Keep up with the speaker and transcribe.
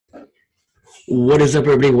What is up,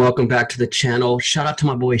 everybody? Welcome back to the channel. Shout out to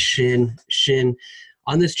my boy Shin.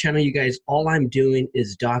 On this channel, you guys, all I'm doing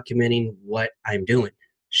is documenting what I'm doing.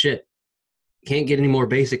 Shit, can't get any more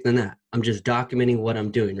basic than that. I'm just documenting what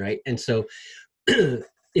I'm doing, right? And so if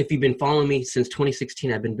you've been following me since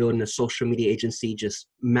 2016, I've been building a social media agency, just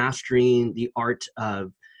mastering the art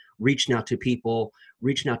of reaching out to people,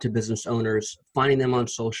 reaching out to business owners, finding them on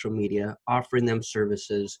social media, offering them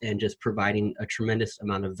services, and just providing a tremendous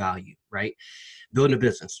amount of value, right? Building a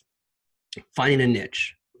business, finding a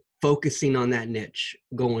niche, focusing on that niche,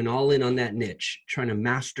 going all in on that niche, trying to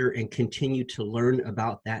master and continue to learn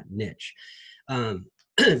about that niche. I've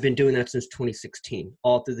been doing that since 2016,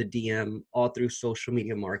 all through the DM, all through social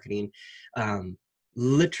media marketing.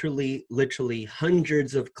 Literally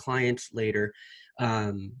hundreds of clients later,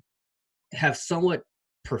 have somewhat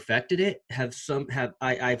perfected it, I've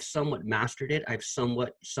somewhat mastered it. I've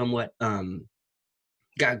somewhat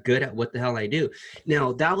got good at what the hell I do.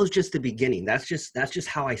 Now, that was just the beginning. That's just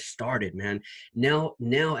how I started, man. Now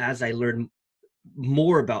as I learn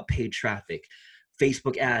more about paid traffic,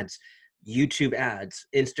 Facebook ads, YouTube ads,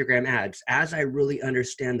 Instagram ads, as I really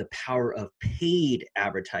understand the power of paid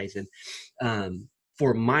advertising,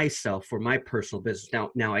 for myself, for my personal business.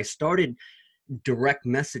 Now I started direct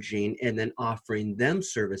messaging and then offering them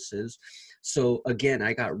services. So again,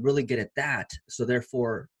 I got really good at that. So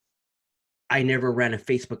therefore, I never ran a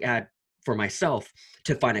Facebook ad for myself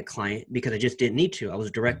to find a client because I just didn't need to. I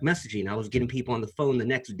was direct messaging. I was getting people on the phone the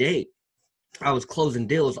next day. I was closing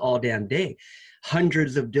deals all damn day.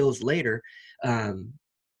 Hundreds of deals later,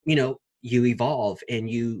 you evolve and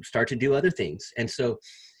you start to do other things. And so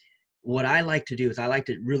what I like to do is I like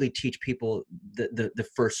to really teach people the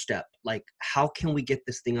first step. Like, how can we get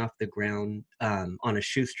this thing off the ground on a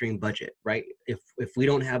shoestring budget, right? If we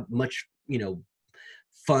don't have much,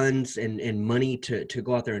 funds and money to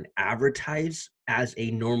go out there and advertise as a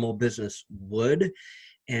normal business would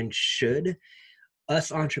and should,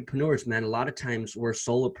 us entrepreneurs, man, a lot of times we're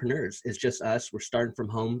solopreneurs. It's just us. We're starting from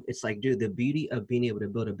home. It's like, dude, the beauty of being able to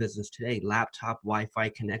build a business today, laptop, Wi-Fi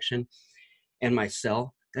connection, and my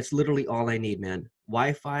cell, that's literally all I need, man.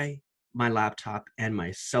 Wi-Fi, my laptop, and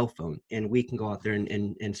my cell phone. And we can go out there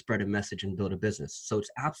and spread a message and build a business. So it's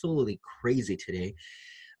absolutely crazy today.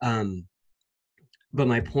 But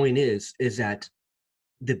my point is that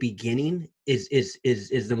the beginning is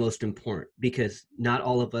the most important, because not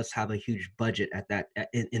all of us have a huge budget at that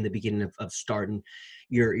in the beginning of starting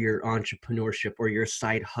your entrepreneurship or your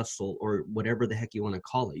side hustle or whatever the heck you want to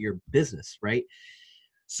call it, your business, right?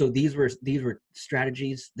 So these were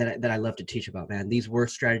strategies that I love to teach about, man. These were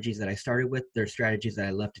strategies that I started with. They're strategies that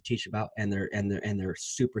I love to teach about, and they're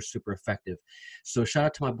super effective. So shout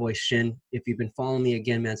out to my boy Shin. If you've been following me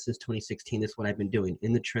again, man, since 2016, this is what I've been doing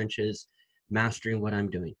in the trenches, mastering what I'm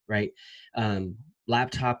doing, right?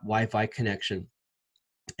 Laptop, Wi-Fi connection,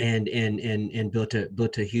 and built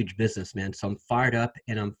a huge business, man. So I'm fired up,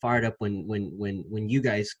 and I'm fired up when you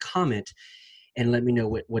guys comment and let me know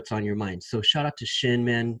what's on your mind. So shout out to Shin,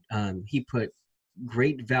 man. He put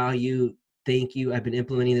great value. Thank you. I've been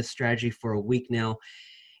implementing this strategy for a week now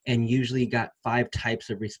and usually got 5 types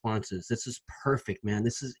of responses. This is perfect, man.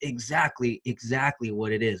 This is exactly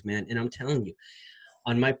what it is, man. And I'm telling you,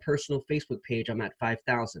 on my personal Facebook page, I'm at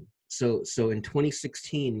 5,000. So in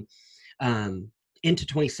 2016, into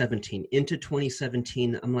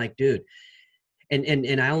 2017, I'm like, dude,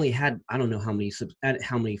 and I only had, I don't know how many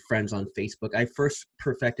friends on Facebook. I first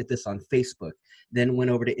perfected this on Facebook, then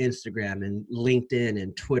went over to Instagram and LinkedIn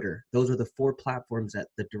and Twitter. Those are the 4 platforms that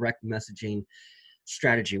the direct messaging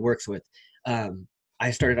strategy works with.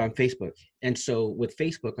 I started on Facebook. And so with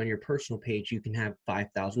Facebook, on your personal page, you can have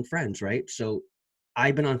 5,000 friends, right? So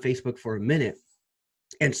I've been on Facebook for a minute.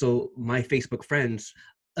 And so my Facebook friends,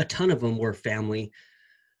 a ton of them were family,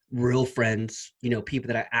 real friends, people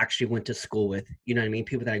that I actually went to school with, you know what I mean?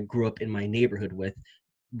 People that I grew up in my neighborhood with,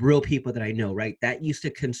 real people that I know, right? That used to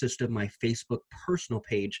consist of my Facebook personal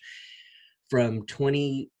page from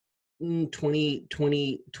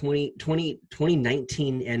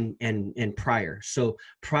 2019 and prior. So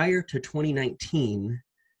prior to 2019,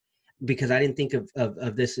 because I didn't think of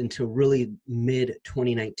this until really mid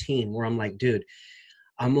 2019, where I'm like, dude,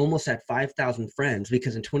 I'm almost at 5,000 friends,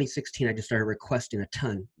 because in 2016, I just started requesting a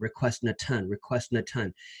ton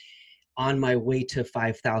on my way to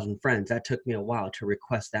 5,000 friends. That took me a while to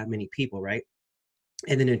request that many people, right?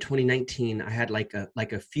 And then in 2019, I had like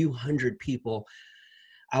a few hundred people.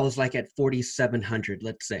 I was like at 4,700,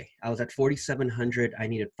 let's say. I was at 4,700. I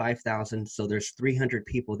needed 5,000. So there's 300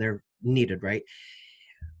 people there needed, right?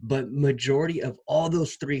 But majority of all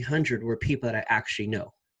those 300 were people that I actually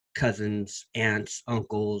know. cousins, aunts,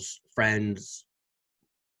 uncles, friends,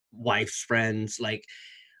 wife's friends, like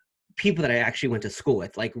people that I actually went to school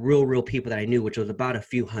with, like real people that I knew, which was about a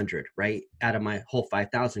few hundred, right? Out of my whole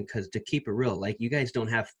 5,000. Cause to keep it real, like you guys don't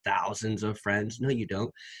have thousands of friends. No, you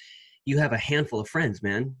don't. You have a handful of friends,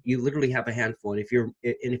 man. You literally have a handful. And if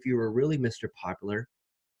you were really Mr. Popular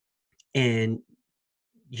and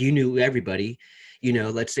you knew everybody, you know,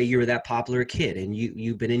 let's say you were that popular kid and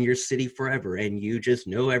you've been in your city forever and you just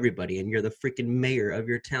know everybody and you're the freaking mayor of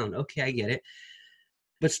your town. Okay, I get it.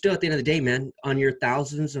 But still, at the end of the day, man, on your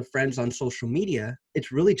thousands of friends on social media,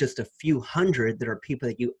 it's really just a few hundred that are people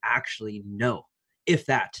that you actually know. If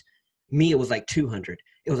that. Me, it was like 200.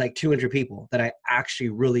 It was like 200 people that I actually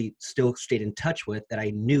really still stayed in touch with, that I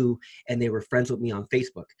knew, and they were friends with me on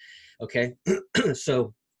Facebook. Okay.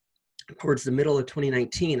 So towards the middle of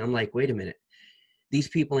 2019, I'm like, wait a minute. These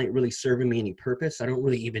people ain't really serving me any purpose. I don't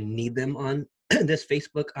really even need them on this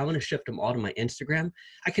Facebook. I want to shift them all to my Instagram.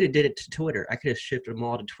 I could have did it to Twitter. I could have shifted them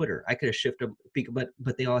all to Twitter. I could have shifted them,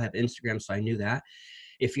 but they all have Instagram, so I knew that.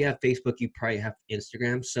 If you have Facebook, you probably have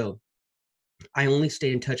Instagram. So I only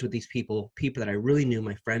stayed in touch with these people that I really knew,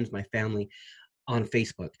 my friends, my family, on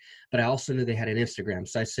Facebook. But I also knew they had an Instagram.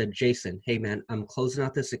 So I said, Jason, hey man, I'm closing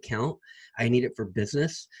out this account. I need it for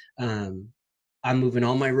business. I'm moving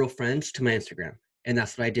all my real friends to my Instagram. And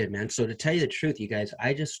that's what I did, man. So to tell you the truth, you guys,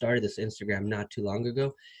 I just started this Instagram not too long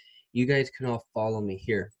ago. You guys can all follow me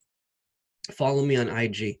here. Follow me on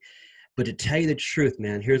IG. But to tell you the truth,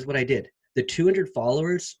 man, here's what I did. The 200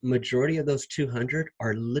 followers, majority of those 200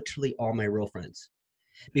 are literally all my real friends,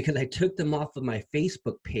 because I took them off of my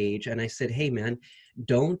Facebook page and I said, hey, man,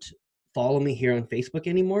 don't follow me here on Facebook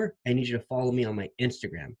anymore. I need you to follow me on my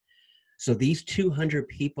Instagram. So these 200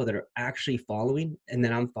 people that are actually following, and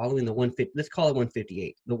then I'm following the 150, let's call it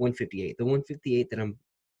 158, the 158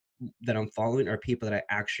 that I'm following are people that I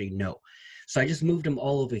actually know. So I just moved them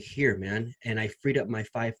all over here, man. And I freed up my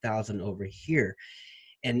 5,000 over here.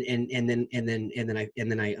 And then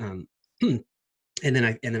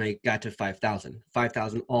I got to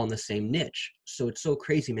 5,000 all in the same niche. So it's so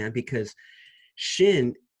crazy, man, because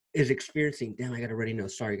Shin is experiencing, damn, I got to already know.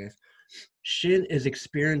 Sorry guys. Shin is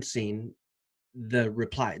experiencing the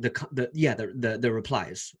reply, the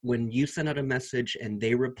replies. When you send out a message and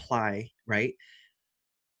they reply, right?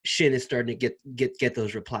 Shin is starting to get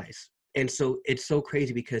those replies. And so it's so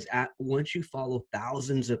crazy because once you follow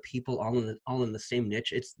thousands of people all in the same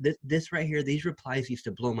niche, it's this right here, these replies used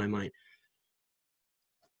to blow my mind.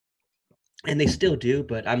 And they still do,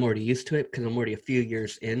 but I'm already used to it because I'm already a few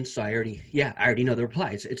years in. So I already know the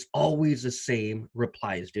replies. It's always the same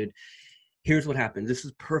replies, dude. Here's what happened. This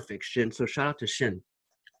is perfect, Shin. So shout out to Shin.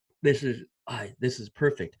 This is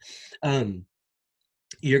perfect.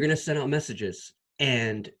 You're gonna send out messages,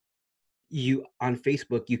 and you on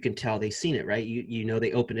Facebook, you can tell they've seen it, right? You know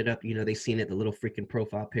they open it up, you know they seen it. The little freaking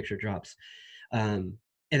profile picture drops, and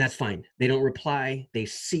that's fine. They don't reply. They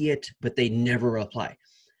see it, but they never reply.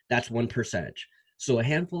 That's 1%. So a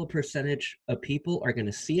handful of percentage of people are going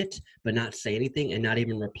to see it, but not say anything and not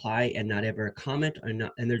even reply and not ever comment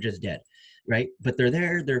and they're just dead, right? But they're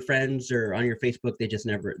there, they're friends or on your Facebook.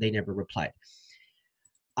 They never replied.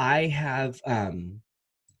 I have,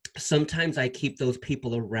 sometimes I keep those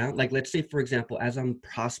people around. Like, let's say, for example, as I'm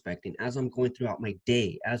prospecting, as I'm going throughout my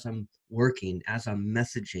day, as I'm working, as I'm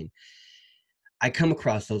messaging, I come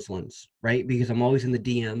across those ones, right? Because I'm always in the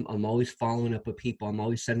DM. I'm always following up with people. I'm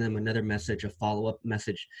always sending them another message, a follow-up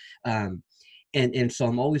message. And so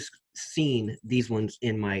I'm always seeing these ones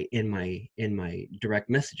in my direct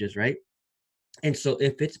messages, right? And so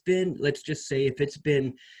if it's been, let's just say if it's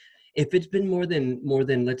been more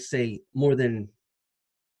than let's say more than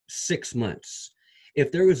 6 months,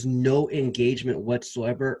 if there was no engagement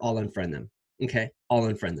whatsoever, I'll unfriend them. Okay, I'll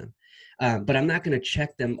unfriend them. But I'm not going to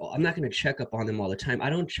check them. I'm not going to check up on them all the time.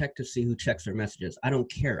 I don't check to see who checks their messages. I don't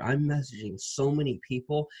care. I'm messaging so many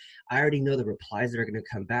people. I already know the replies that are going to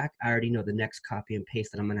come back. I already know the next copy and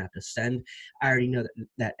paste that I'm going to have to send. I already know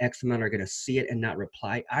that X amount are going to see it and not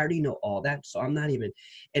reply. I already know all that. So I'm not even,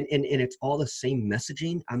 and it's all the same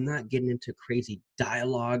messaging. I'm not getting into crazy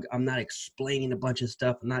dialogue. I'm not explaining a bunch of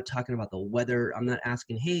stuff. I'm not talking about the weather. I'm not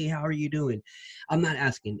asking, hey, how are you doing? I'm not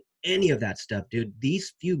asking any of that stuff, dude.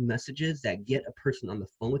 These few messages that get a person on the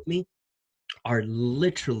phone with me are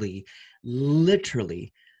literally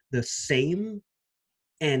the same,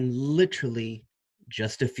 and literally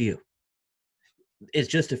just a few. It's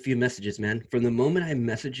just a few messages, man. From the moment I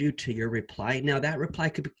message you to your reply, now that reply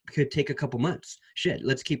could take a couple months. Shit,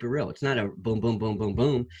 let's keep it real. It's not a boom, boom, boom, boom,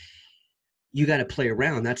 boom. You got to play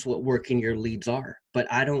around. That's what working your leads are. But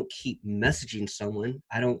I don't keep messaging someone.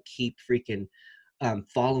 I don't keep freaking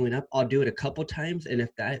following up. I'll do it a couple times, and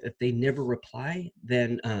if they never reply,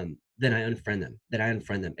 then I unfriend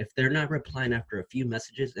them. If they're not replying after a few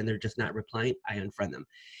messages and they're just not replying, I unfriend them.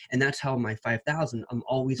 And that's how my 5,000, I'm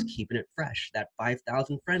always keeping it fresh. That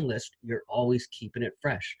 5,000 friend list, you're always keeping it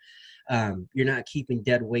fresh. You're not keeping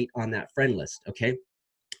dead weight on that friend list, okay?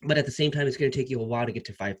 But at the same time, it's going to take you a while to get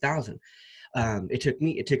to 5,000. It took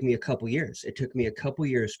me a couple years. It took me a couple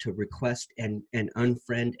years to request and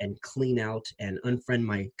unfriend and clean out and unfriend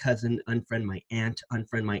my cousin, unfriend my aunt,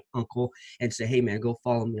 unfriend my uncle, and say, hey man, go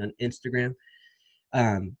follow me on Instagram.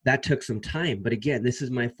 That took some time, but again, this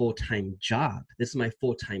is my full-time job. This is my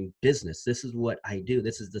full-time business. This is what I do.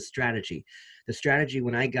 This is the strategy. The strategy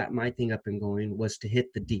when I got my thing up and going was to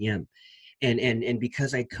hit the DM. And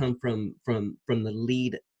because I come from the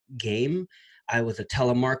lead game, I was a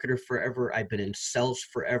telemarketer forever. I've been in sales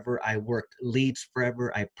forever. I worked leads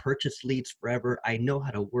forever. I purchased leads forever. I know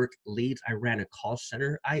how to work leads. I ran a call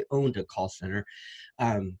center. I owned a call center.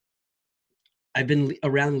 um, I've been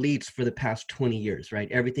around leads for the past 20 years, right?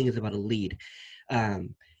 Everything is about a lead.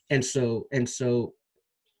 um, and so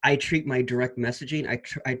I treat my direct messaging.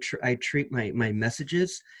 I treat my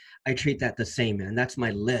messages. I treat that the same, man. That's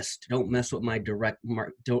my list. Don't mess with my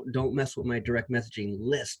don't mess with my direct messaging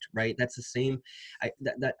list, right? That's the same.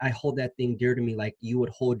 I hold that thing dear to me, like you would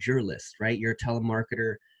hold your list, right? You're a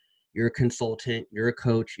telemarketer, you're a consultant, you're a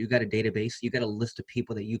coach. You got a database. You got a list of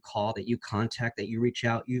people that you call, that you contact, that you reach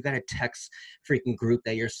out. You got a text freaking group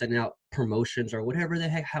that you're sending out promotions or whatever the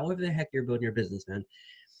heck, however the heck you're building your business, man.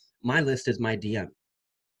 My list is my DM.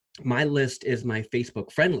 My list is my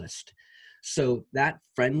Facebook friend list. So that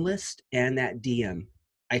friend list and that DM,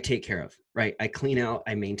 I take care of, right? I clean out,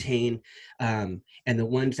 I maintain, and the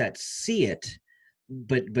ones that see it,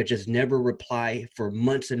 but just never reply for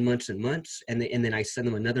months and months and months, and then I send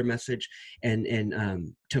them another message and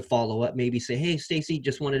to follow up, maybe say, hey, Stacy,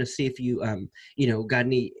 just wanted to see if you got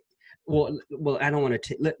any. Well, I don't want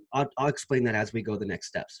to. I'll explain that as we go the next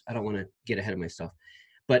steps. I don't want to get ahead of myself.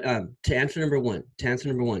 But to answer number one,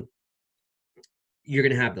 you're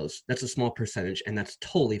going to have those. That's a small percentage, and that's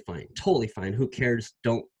totally fine. Totally fine. Who cares?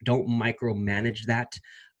 Don't micromanage that.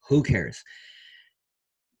 Who cares?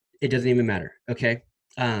 It doesn't even matter. Okay.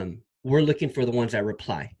 We're looking for the ones that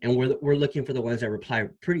reply, and we're looking for the ones that reply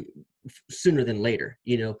pretty sooner than later.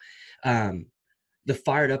 The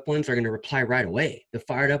fired up ones are going to reply right away. The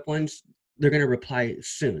fired up ones, they're going to reply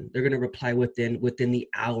soon. They're going to reply within the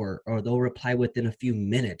hour, or they'll reply within a few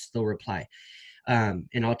minutes. They'll reply.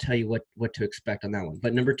 And I'll tell you what to expect on that one.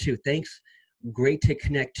 But number two, thanks. Great to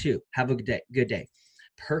connect too. Have a good day.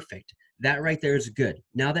 Perfect. That right there is good.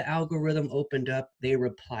 Now the algorithm opened up, they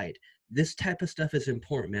replied. This type of stuff is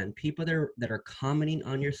important, man. People that are commenting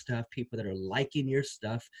on your stuff, people that are liking your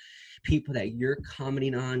stuff, people that you're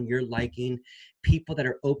commenting on, you're liking, people that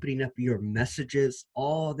are opening up your messages,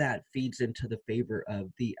 all that feeds into the favor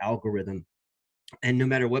of the algorithm, and no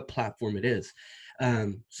matter what platform it is.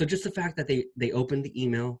 So just the fact that they opened the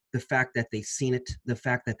email, the fact that they seen it, the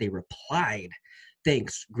fact that they replied,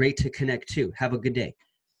 thanks, great to connect too, have a good day,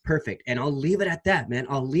 perfect. And I'll leave it at that, man.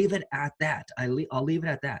 I'll leave it at that. I'll leave it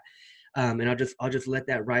at that. And I'll just let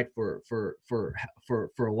that ride for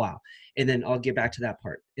a while, and then I'll get back to that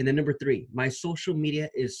part. And then number three, my social media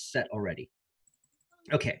is set already.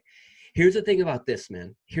 Okay, here's the thing about this,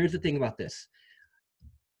 man. Here's the thing about this.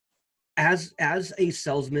 As a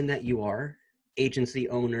salesman that you are, agency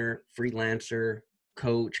owner, freelancer,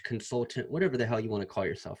 coach, consultant, whatever the hell you want to call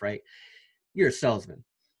yourself, right? You're a salesman.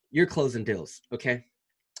 You're closing deals, okay?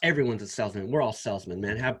 Everyone's a salesman. We're all salesmen,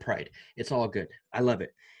 man. Have pride. It's all good. I love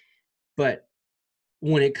it. But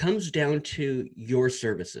when it comes down to your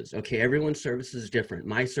services, okay, everyone's services is different.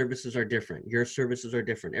 My services are different. Your services are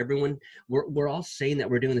different. Everyone, we're all saying that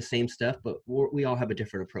we're doing the same stuff, but we all have a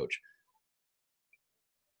different approach.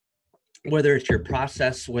 Whether it's your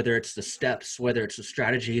process, whether it's the steps, whether it's the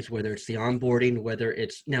strategies, whether it's the onboarding, whether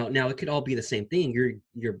it's now it could all be the same thing.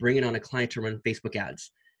 You're bringing on a client to run Facebook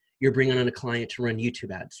ads. You're bringing on a client to run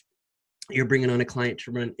YouTube ads. You're bringing on a client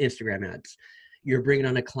to run Instagram ads. You're bringing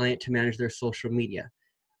on a client to manage their social media.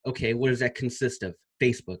 Okay, what does that consist of?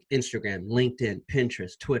 Facebook, Instagram, LinkedIn,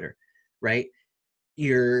 Pinterest, Twitter, right?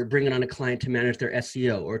 You're bringing on a client to manage their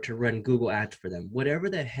SEO or to run Google ads for them. Whatever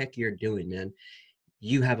the heck you're doing, man,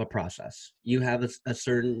 you have a process. You have a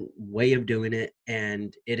certain way of doing it,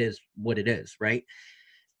 and it is what it is, right?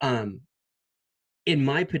 In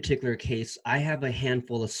my particular case, I have a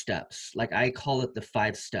handful of steps. Like I call it the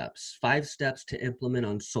 5 steps to implement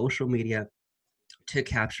on social media to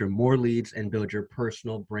capture more leads and build your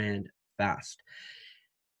personal brand fast.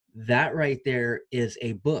 That right there is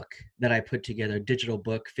a book that I put together, digital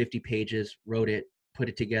book, 50 pages, wrote it, put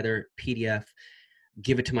it together, PDF,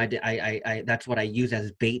 give it to my, that's what I use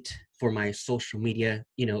as bait for my social media,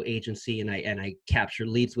 agency. And I capture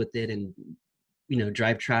leads with it and,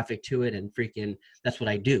 drive traffic to it and freaking, that's what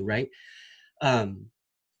I do. Right. Um,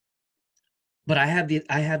 but I have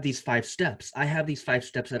these 5 steps. I have these 5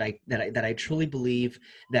 steps that I truly believe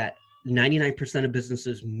that 99% of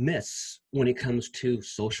businesses miss when it comes to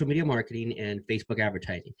social media marketing and Facebook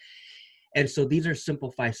advertising. And so these are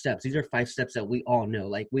simple 5 steps. These are 5 steps that we all know.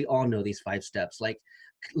 Like we all know these 5 steps, like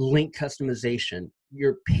link customization,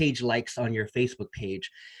 your page likes on your Facebook page,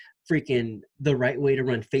 freaking the right way to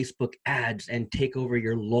run Facebook ads and take over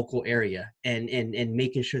your local area, and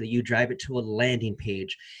making sure that you drive it to a landing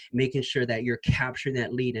page, making sure that you're capturing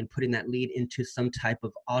that lead and putting that lead into some type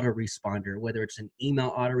of autoresponder, whether it's an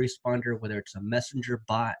email autoresponder, whether it's a messenger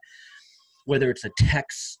bot, whether it's a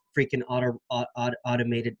text freaking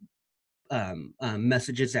automated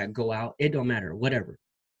messages that go out. It don't matter, whatever.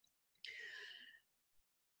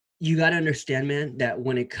 You got to understand, man, that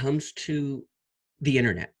when it comes to the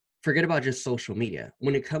internet, forget about just social media.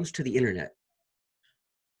 When it comes to the internet,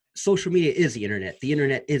 social media is the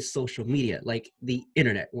internet is social media, like the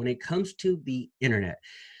internet. When it comes to the internet,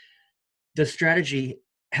 the strategy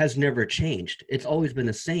has never changed. It's always been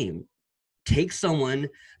the same. Take someone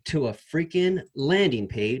to a freaking landing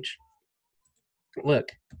page.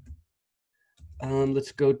 Look,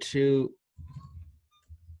 let's go to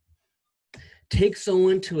take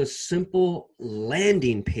someone to a simple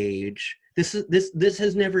landing page. This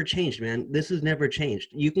has never changed, man. This has never changed.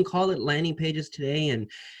 You can call it landing pages today, and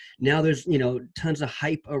now there's tons of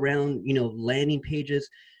hype around landing pages.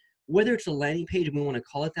 Whether it's a landing page and we want to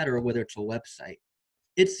call it that, or whether it's a website,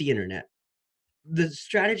 it's the internet. The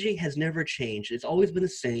strategy has never changed. It's always been the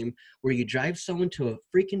same, where you drive someone to a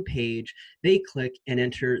freaking page, they click and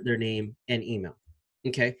enter their name and email.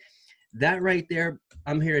 Okay, that right there,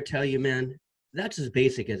 I'm here to tell you, man, that's as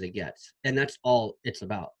basic as it gets. And that's all it's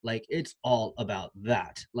about. Like, it's all about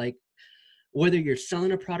that. Like, whether you're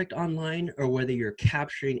selling a product online or whether you're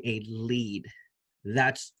capturing a lead,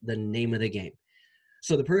 that's the name of the game.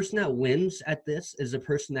 So the person that wins at this is the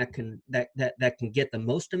person that can get the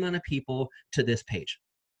most amount of people to this page.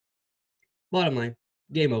 Bottom line,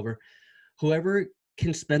 game over. Whoever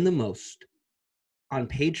can spend the most on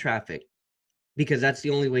paid traffic, because that's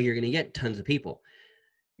the only way you're going to get tons of people.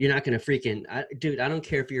 You're not going to freaking, dude, I don't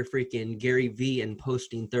care if you're freaking Gary V and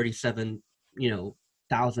posting 37,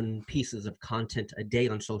 thousand pieces of content a day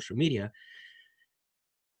on social media.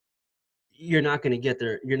 You're not going to get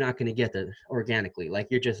there. You're not going to get there organically. Like,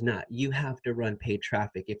 you're just not. You have to run paid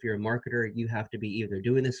traffic. If you're a marketer, you have to be either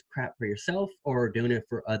doing this crap for yourself or doing it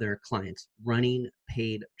for other clients, running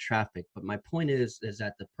paid traffic. But my point is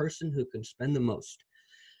that the person who can spend the most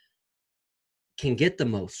can get the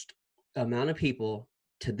most amount of people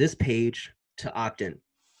to this page to opt in.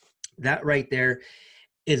 That right there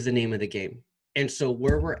is the name of the game. And so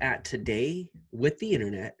where we're at today with the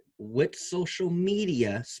internet, with social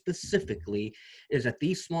media specifically, is that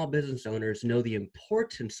these small business owners know the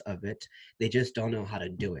importance of it. They just don't know how to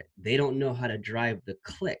do it. They don't know how to drive the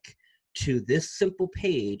click to this simple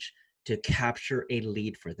page to capture a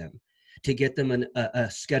lead for them, to get them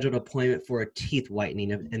a scheduled appointment for a teeth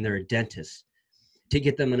whitening and they're a dentist, to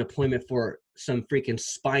get them an appointment for some freaking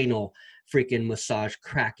spinal freaking massage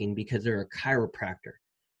cracking because they're a chiropractor,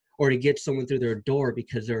 or to get someone through their door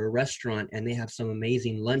because they're a restaurant and they have some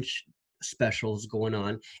amazing lunch specials going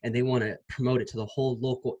on and they want to promote it to the whole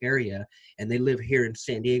local area, and they live here in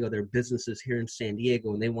San Diego, their business is here in San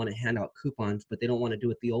Diego, and they want to hand out coupons, but they don't want to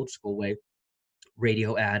do it the old school way.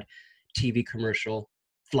 Radio ad, TV commercial,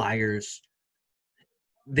 flyers.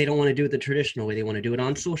 They don't want to do it the traditional way. They want to do it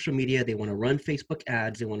on social media. They want to run Facebook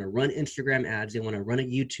ads. They want to run Instagram ads. They want to run a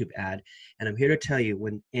YouTube ad. And I'm here to tell you,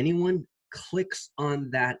 when anyone clicks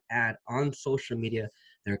on that ad on social media,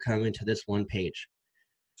 they're coming to this one page.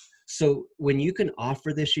 So when you can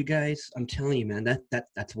offer this, you guys, I'm telling you, man,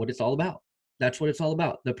 that's what it's all about. That's what it's all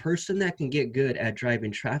about. The person that can get good at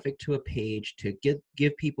driving traffic to a page to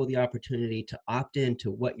give people the opportunity to opt in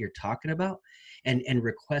to what you're talking about and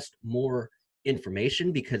request more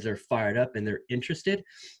information because they're fired up and they're interested.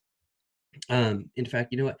 In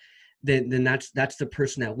fact, you know what? Then that's the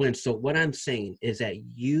person that wins. So what I'm saying is that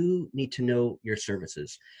you need to know your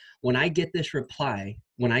services. When I get this reply,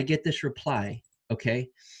 okay,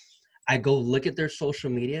 I go look at their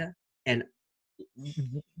social media, and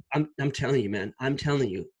I'm telling you, man, I'm telling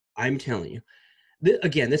you.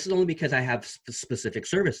 Again, this is only because I have specific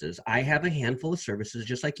services. I have a handful of services,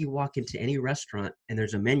 just like you walk into any restaurant and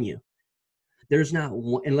there's a menu. there's not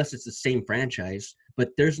one, unless it's the same franchise, but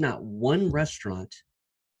there's not one restaurant,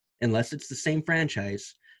 unless it's the same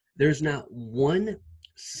franchise, there's not one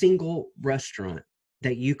single restaurant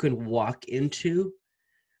that you can walk into,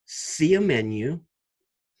 see a menu,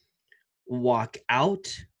 walk out,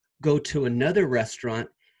 go to another restaurant,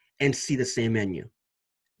 and see the same menu.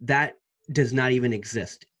 That does not even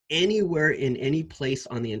exist anywhere in any place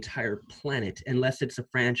on the entire planet, unless it's a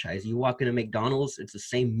franchise. You walk into McDonald's, it's the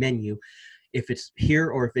same menu. If it's here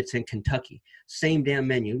or if it's in Kentucky, same damn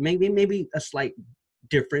menu. Maybe a slight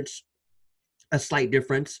difference,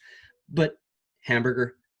 but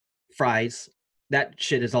hamburger, fries, that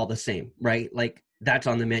shit is all the same, right? Like that's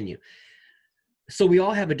on the menu. So we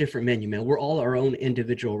all have a different menu, man. We're all our own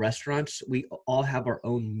individual restaurants. We all have our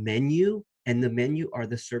own menu, and the menu are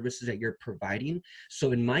the services that you're providing.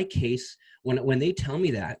 So in my case, when they tell me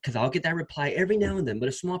that, because I'll get that reply every now and then, but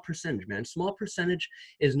a small percentage, man. Small percentage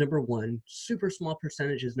is number one. Super small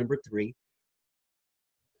percentage is number three.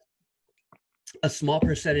 A small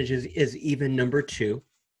percentage is even number two,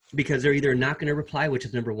 because they're either not going to reply, which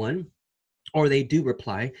is number one, or they do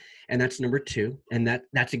reply, and that's number two. And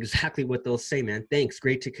that's exactly what they'll say, man. Thanks,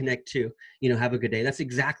 great to connect too. Have a good day. That's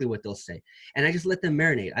exactly what they'll say. And I just let them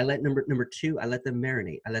marinate. I let number two, I let them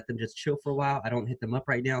marinate. I let them just chill for a while. I don't hit them up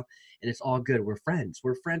right now, and it's all good. We're friends.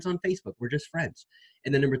 We're friends on Facebook. We're just friends.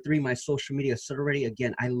 And then number three, my social media. So already,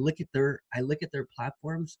 again, I look at their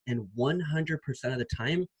platforms, and 100% of the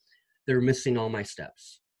time, they're missing all my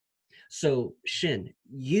steps. So Shin,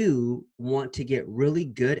 you want to get really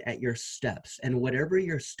good at your steps, and whatever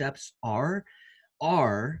your steps are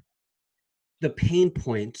the pain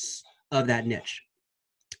points of that niche.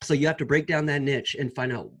 So you have to break down that niche and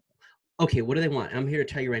find out, okay, what do they want? I'm here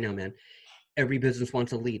to tell you right now, man. Every business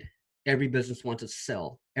wants a lead. Every business wants to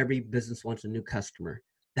sell. Every business wants a new customer.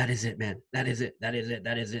 That is it, man. That is it. That is it.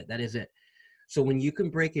 That is it. That is it. So when you can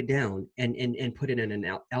break it down and put it in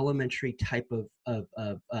an elementary type of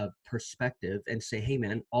perspective and say, hey,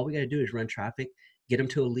 man, all we got to do is run traffic, get them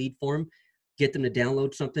to a lead form, get them to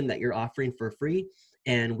download something that you're offering for free,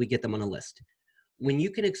 and we get them on a list. When you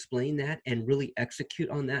can explain that and really execute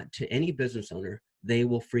on that to any business owner, they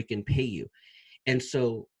will freaking pay you. And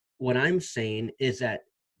so what I'm saying is that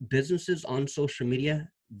businesses on social media,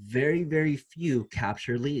 very, very few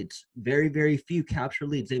capture leads. Very, very few capture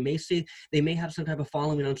leads. They may have some type of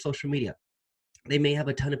following on social media. They may have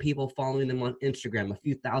a ton of people following them on Instagram, a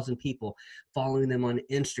few thousand people following them on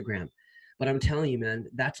Instagram. But I'm telling you, man,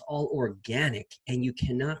 that's all organic, and you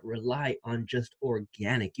cannot rely on just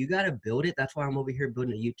organic. You got to build it. That's why I'm over here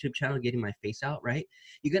building a YouTube channel, getting my face out, right?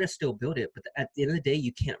 You got to still build it. But at the end of the day,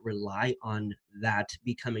 you can't rely on that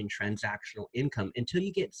becoming transactional income until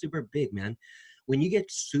you get super big, man. When you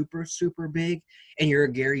get super, super big and you're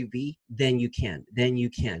a Gary Vee, then you can.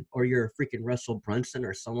 Or you're a freaking Russell Brunson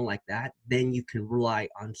or someone like that, then you can rely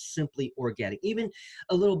on simply organic. Even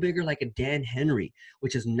a little bigger like a Dan Henry,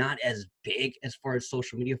 which is not as big as far as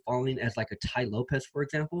social media following as like a Tai Lopez, for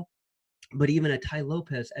example. But even a Tai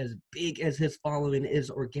Lopez, as big as his following is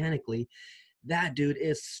organically, that dude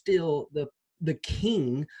is still the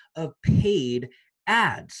king of paid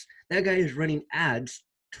ads. That guy is running ads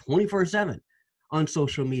 24/7 on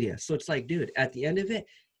social media. So it's like, dude, at the end of it,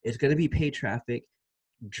 it's going to be paid traffic,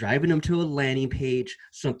 driving them to a landing page,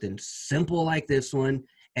 something simple like this one,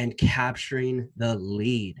 and capturing the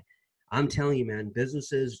lead. I'm telling you, man,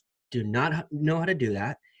 businesses do not know how to do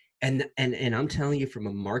that. And I'm telling you, from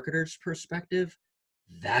a marketer's perspective,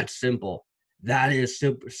 that's simple. That is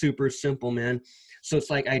super, super simple, man. So it's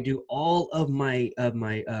like I do all of my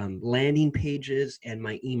landing pages and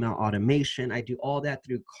my email automation. I do all that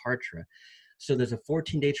through Kartra. So there's a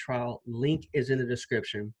 14-day trial. Link is in the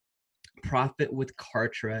description.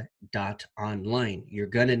 Profitwithkartra.online. You're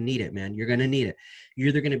going to need it, man. You're going to need it. You're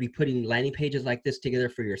either going to be putting landing pages like this together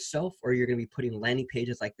for yourself, or you're going to be putting landing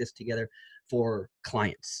pages like this together for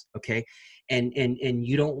clients. Okay. And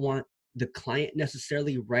you don't want the client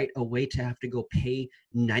necessarily right away to have to go pay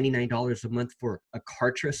 $99 a month for a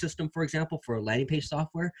Kartra system, for example, for a landing page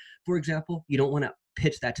software, for example. You don't want to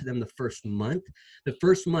pitch that to them the first month. The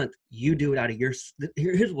first month, you do it out of your,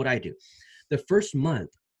 here's what I do. The first month,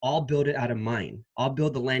 I'll build it out of mine. I'll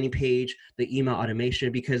build the landing page, the email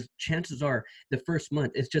automation, because chances are the first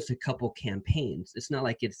month it's just a couple campaigns. It's not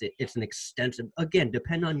like it's an extensive, again,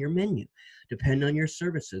 depend on your menu, depend on your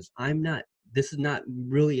services. This is not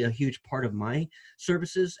really a huge part of my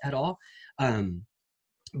services at all.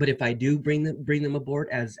 But if I do bring them aboard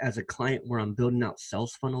as a client where I'm building out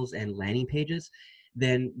sales funnels and landing pages,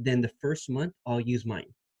 then the first month I'll use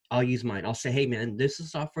mine. I'll use mine. I'll say, hey man, this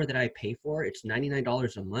is software that I pay for. It's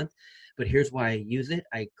 $99 a month, but here's why I use it.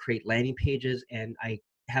 I create landing pages and I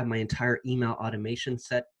have my entire email automation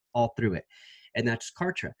set all through it. And that's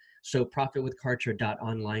Kartra. So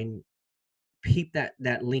profitwithkartra.online. Peep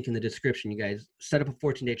that link in the description, you guys. Set up a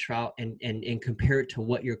 14-day trial and compare it to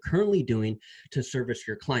what you're currently doing to service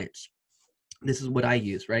your clients. This is what I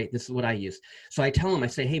use, right? This is what I use. So I tell them, I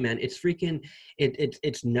say, hey man, it's freaking,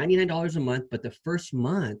 it's $99 a month, but the first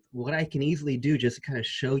month, what I can easily do just to kind of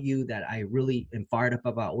show you that I really am fired up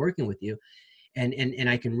about working with you, and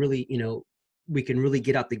I can really, we can really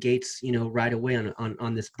get out the gates, right away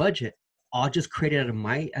on this budget. I'll just create it out of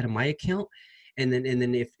my account. And then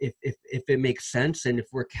if it makes sense, and if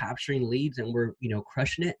we're capturing leads and we're,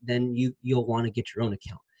 crushing it, then you'll want to get your own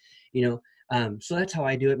account, so that's how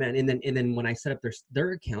I do it, man. And then when I set up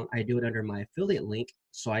their account, I do it under my affiliate link.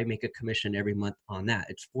 So I make a commission every month on that.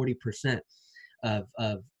 It's 40%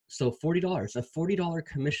 so $40, a $40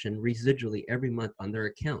 commission residually every month on their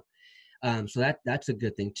account. So that's a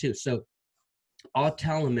good thing too. So I'll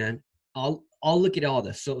tell them, man, I'll look at all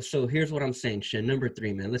this. So here's what I'm saying, Shin. Number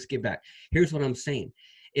 3, man, let's get back. Here's what I'm saying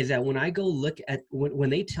is that when I go look at, when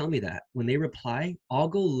they tell me that, when they reply, I'll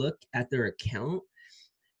go look at their account,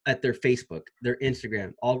 at their Facebook, their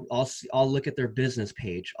Instagram. I'll look at their business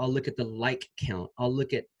page. I'll look at the like count. I'll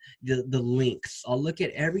look at the links. I'll look at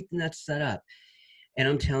everything that's set up. And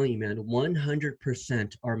I'm telling you, man,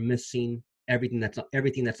 100% are missing everything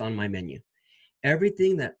that's on my menu.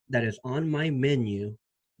 Everything that is on my menu,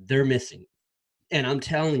 they're missing. And I'm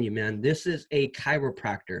telling you, man, this is a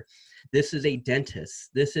chiropractor. This is a dentist.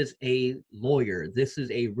 This is a lawyer. This is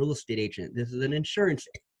a real estate agent. This is an insurance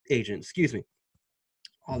agent. Excuse me.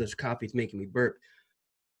 All this coffee is making me burp.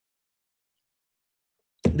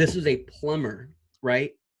 This is a plumber,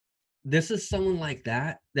 right? This is someone like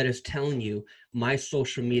that is telling you my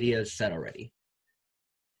social media is set already.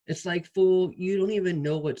 It's like, fool, you don't even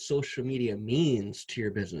know what social media means to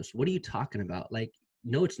your business. What are you talking about? Like,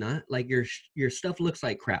 no, it's not. Like your stuff looks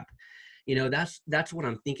like crap. That's what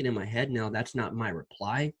I'm thinking in my head now. That's not my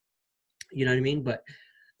reply. You know what I mean? But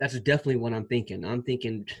that's definitely what I'm thinking. I'm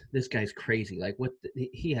thinking this guy's crazy. Like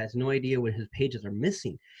he has no idea what his pages are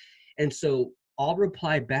missing. And so I'll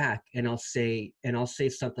reply back and I'll say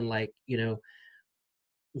something like,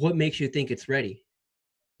 what makes you think it's ready?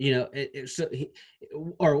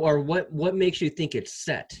 Or what makes you think it's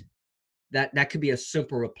set? That could be a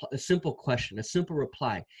simple question, a simple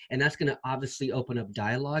reply. And that's going to obviously open up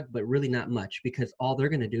dialogue, but really not much, because all they're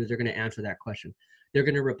going to do is they're going to answer that question. They're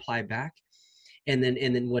going to reply back. And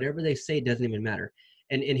then whatever they say doesn't even matter.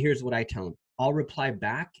 And here's what I tell them. I'll reply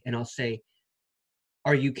back and I'll say,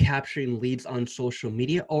 are you capturing leads on social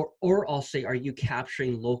media? Or I'll say, are you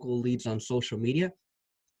capturing local leads on social media?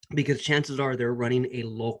 Because chances are they're running a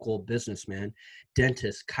local business, man.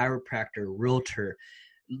 Dentist, chiropractor, realtor,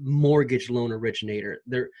 mortgage loan originator.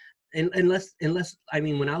 Unless I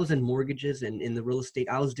mean, when I was in mortgages and in the real estate,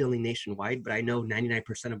 I was dealing nationwide, but I know 99%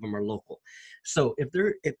 of them are local. So if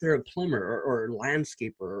they're a plumber or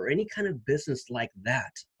landscaper or any kind of business like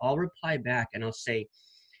that, I'll reply back and I'll say,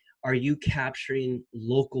 are you capturing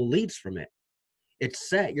local leads from it? It's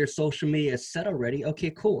set. Your social media is set already.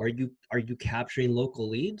 Okay, cool. Are you capturing local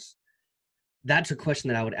leads? That's a question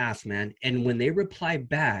that I would ask, man. And when they reply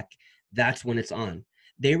back, that's when it's on.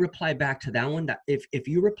 They reply back to that one. That if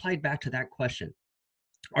you replied back to that question,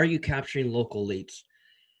 are you capturing local leads?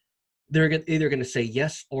 They're either going to say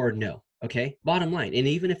yes or no. Okay, bottom line. And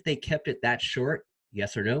even if they kept it that short,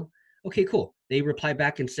 yes or no, okay, cool. They reply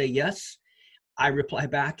back and say yes. I reply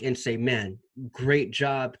back and say, man, great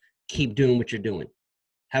job. Keep doing what you're doing.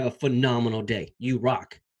 Have a phenomenal day. You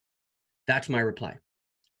rock. That's my reply.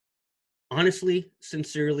 Honestly,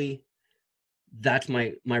 sincerely, that's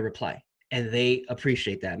my reply. And they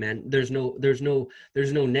appreciate that, man. There's no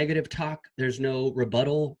negative talk. There's no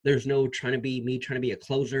rebuttal. There's no trying to be a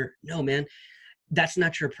closer. No, man. That's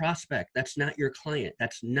not your prospect. That's not your client.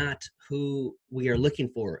 That's not who we are looking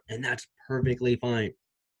for. And that's perfectly fine.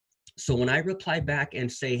 So when I reply back and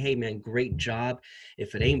say, hey man, great job.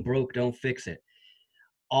 If it ain't broke, don't fix it.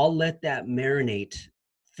 I'll let that marinate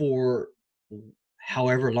for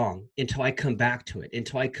however long until I come back to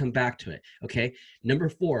it. Okay. Number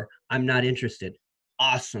 4, I'm not interested.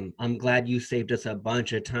 Awesome. I'm glad you saved us a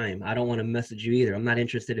bunch of time. I don't want to message you either. I'm not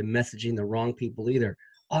interested in messaging the wrong people either.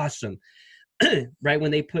 Awesome. Right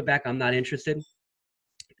when they put back, I'm not interested.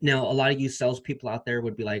 Now, a lot of you salespeople out there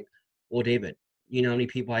would be like, well, David, you know how many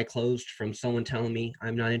people I closed from someone telling me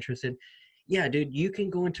I'm not interested? Yeah, dude, you can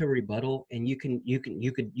go into a rebuttal and you can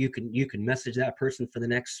message that person for the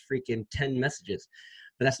next freaking 10 messages.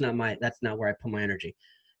 But that's not where I put my energy.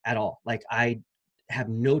 at all. Like I have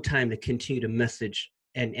no time to continue to message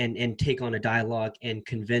and take on a dialogue and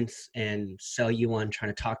convince and sell you on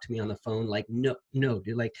trying to talk to me on the phone. Like, no,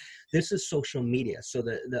 dude, like this is social media. So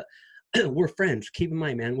we're friends. Keep in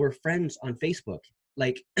mind, man, we're friends on Facebook.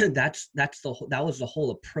 Like that was the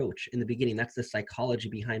whole approach in the beginning. That's the psychology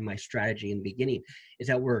behind my strategy in the beginning, is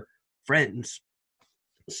that we're friends.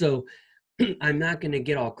 So I'm not going to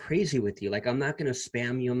get all crazy with you. Like, I'm not going to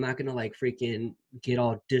spam you. I'm not going to like freaking get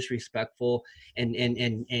all disrespectful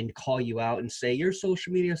and call you out and say your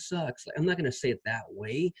social media sucks. Like, I'm not going to say it that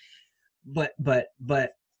way, but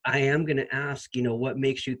I am going to ask, what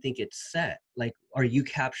makes you think it's set? Like, are you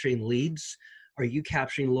capturing leads? Are you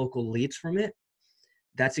capturing local leads from it?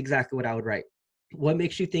 That's exactly what I would write. What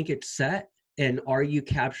makes you think it's set? And are you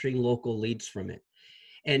capturing local leads from it?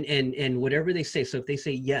 And whatever they say. So if they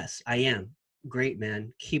say, yes, I am, great,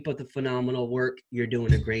 man. Keep up the phenomenal work. You're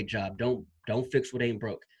doing a great job. Don't fix what ain't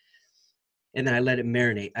broke. And then I let it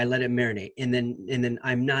marinate. And then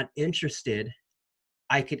I'm not interested.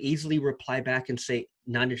 I could easily reply back and say,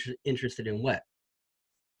 not interested in what?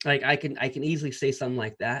 Like I can easily say something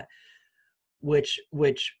like that, which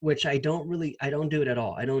I don't do it at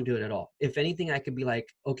all. I don't do it at all. If anything, I could be like,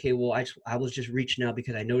 okay, well, I was just reaching out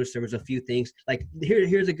because I noticed there was a few things. Like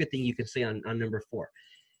here's a good thing you can say on number 4.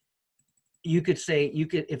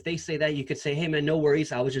 If they say that, you could say, hey man, no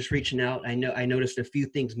worries, I was just reaching out. I noticed a few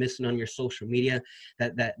things missing on your social media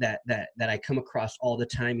that I come across all the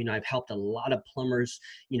time. I've helped a lot of plumbers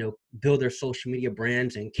build their social media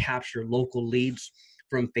brands and capture local leads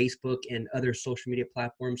from Facebook and other social media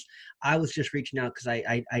platforms. I was just reaching out because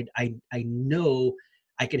I know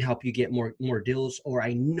I can help you get more deals, or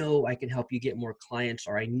I know I can help you get more clients,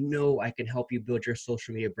 or I know I can help you build your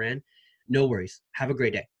social media brand. No worries, have a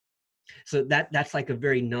great day. So that's like a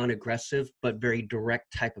very non-aggressive but very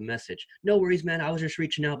direct type of message. No worries, man. I was just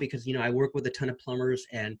reaching out because I work with a ton of plumbers,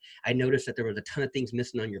 and I noticed that there was a ton of things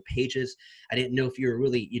missing on your pages. I didn't know if you were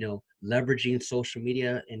really leveraging social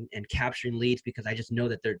media and capturing leads, because I just know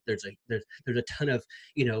that there's a ton of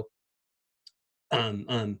you know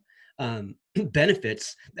um, um,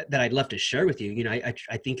 benefits that I'd love to share with you. I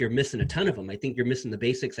think you're missing a ton of them. I think you're missing the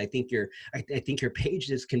basics. I think your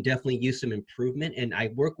pages can definitely use some improvement. And I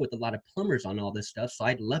work with a lot of plumbers on all this stuff. So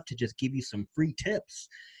I'd love to just give you some free tips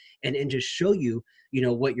and just show you,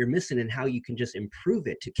 what you're missing and how you can just improve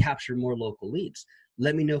it to capture more local leads.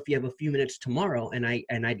 Let me know if you have a few minutes tomorrow, and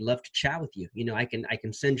I'd love to chat with you. I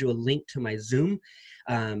can send you a link to my Zoom.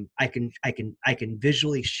 I can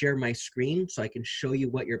visually share my screen so I can show you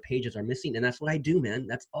what your pages are missing. And that's what I do, man.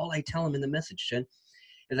 That's all I tell them in the message, Shen.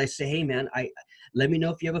 Is I say, hey man, let me know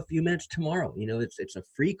if you have a few minutes tomorrow. It's a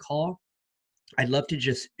free call. I'd love to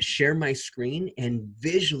just share my screen and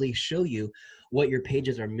visually show you what your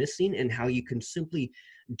pages are missing and how you can simply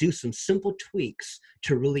do some simple tweaks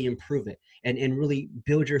to really improve it and really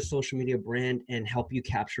build your social media brand and help you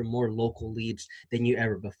capture more local leads than you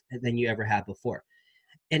ever have before.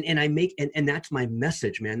 And I make, and that's my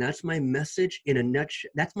message, man. That's my message in a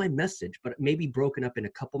nutshell. That's my message, but maybe broken up in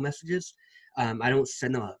a couple messages. I don't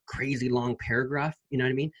send them a crazy long paragraph. You know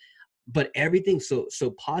what I mean? But everything. So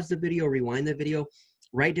pause the video, rewind the video,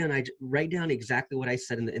 write down exactly what I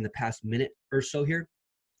said in the past minute or so here,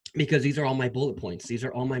 because these are all my bullet points. These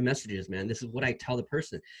are all my messages, man. This is what I tell the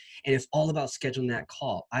person. And it's all about scheduling that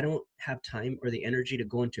call. I don't have time or the energy to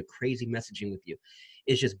go into crazy messaging with you.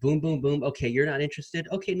 It's just boom, boom, boom. Okay, you're not interested.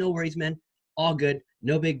 Okay, no worries, man. All good.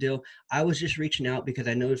 No big deal. I was just reaching out because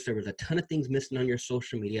I noticed there was a ton of things missing on your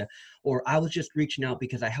social media, or I was just reaching out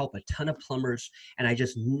because I help a ton of plumbers and I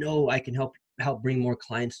just know I can help bring more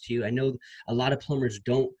clients to you. I know a lot of plumbers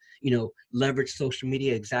don't leverage social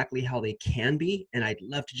media exactly how they can be. And I'd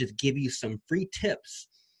love to just give you some free tips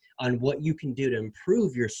on what you can do to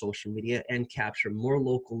improve your social media and capture more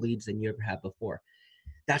local leads than you ever have before.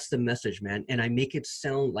 That's the message, man. And I make it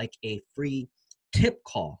sound like a free tip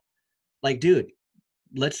call. Like, dude,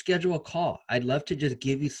 let's schedule a call. I'd love to just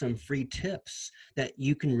give you some free tips that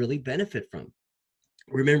you can really benefit from.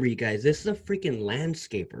 Remember, you guys, this is a freaking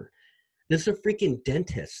landscaper. This is a freaking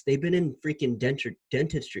dentist. They've been in freaking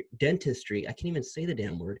dentistry. I can't even say the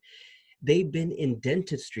damn word. They've been in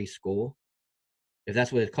dentistry school, if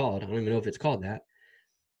that's what it's called. I don't even know if it's called that.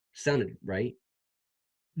 Sounded right.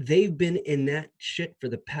 They've been in that shit for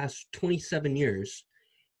the past 27 years.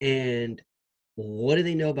 And what do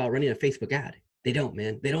they know about running a Facebook ad? They don't,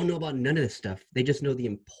 man. They don't know about none of this stuff. They just know the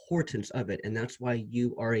importance of it. And that's why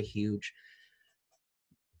you are a huge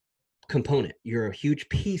component. You're a huge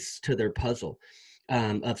piece to their puzzle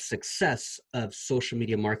of success of social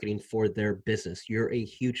media marketing for their business. You're a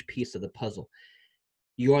huge piece of the puzzle.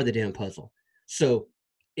 You are the damn puzzle. So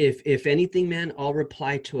if anything, man, I'll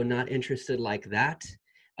reply to a not interested like that.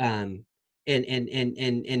 Um, and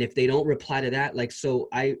if they don't reply to that, like, so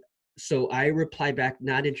I reply back,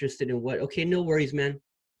 not interested in what? Okay, no worries, man.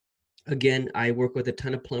 Again, I work with a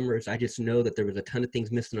ton of plumbers. I just know that there was a ton of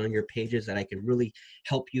things missing on your pages that I can really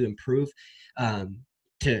help you improve, um,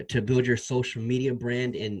 to build your social media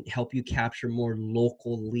brand and help you capture more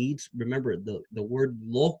local leads. Remember, the word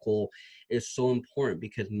local is so important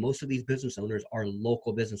because most of these business owners are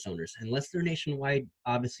local business owners. Unless they're nationwide,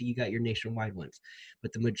 obviously you got your nationwide ones,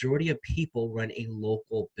 but the majority of people run a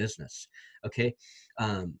local business. Okay.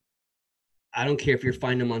 Um, I don't care if you're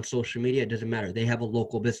finding them on social media. It doesn't matter. They have a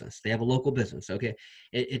local business. They have a local business. Okay.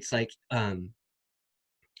 It's like,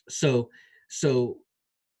 so, so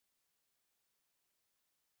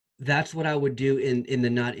that's what I would do in the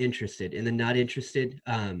not interested. In the not interested,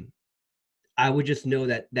 I would just know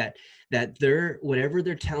that they're, whatever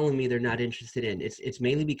they're telling me they're not interested in. It's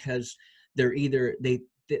mainly because they're either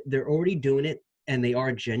they're already doing it and they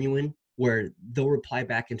are genuine, where they'll reply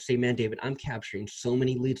back and say, man, David, I'm capturing so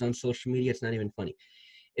many leads on social media, it's not even funny.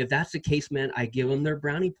 If that's the case, man, I give them their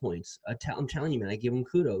brownie points. I'm telling you, man, I give them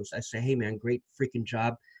kudos. I say, hey, man, great freaking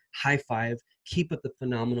job. High five. Keep up the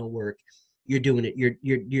phenomenal work. You're doing it.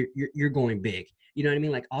 You're going big. You know what I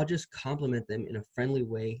mean? Like, I'll just compliment them in a friendly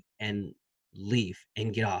way and leave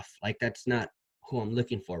and get off. Like, that's not who I'm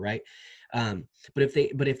looking for, right? But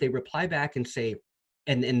if they reply back and say,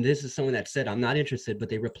 and this is someone that said I'm not interested, but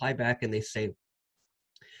they reply back and they say,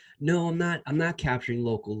 no, I'm not capturing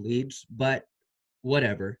local leads, but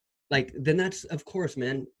whatever. Like, then that's, of course,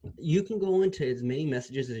 man, you can go into as many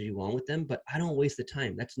messages as you want with them, but I don't waste the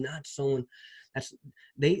time. That's not someone that's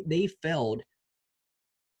they failed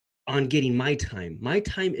on getting my time. My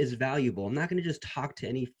time is valuable. I'm not going to just talk to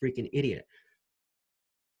any freaking idiot.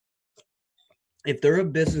 If they're a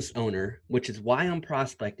business owner, which is why I'm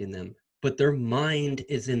prospecting them, but their mind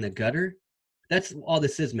is in the gutter, that's all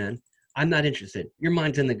this is, man. I'm not interested. Your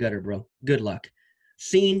mind's in the gutter, bro. Good luck.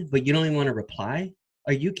 Seen, but you don't even want to reply?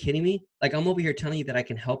 Are you kidding me? Like, I'm over here telling you that I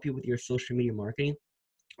can help you with your social media marketing.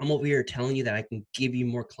 I'm over here telling you that I can give you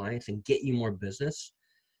more clients and get you more business,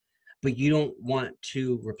 but you don't want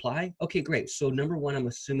to reply? Okay, great. So number one, I'm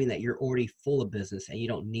assuming that you're already full of business and you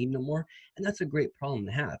don't need no more. And that's a great problem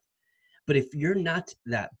to have. But if you're not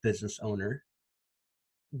that business owner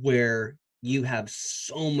where you have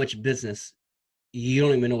so much business, you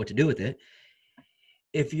don't even know what to do with it.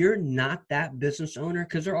 If you're not that business owner,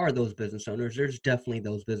 because there are those business owners, there's definitely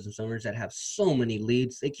those business owners that have so many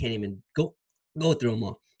leads, they can't even go through them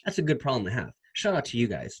all. That's a good problem to have. Shout out to you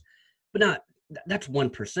guys. But not, that's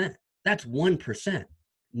 1%. That's 1%.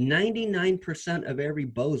 99% of every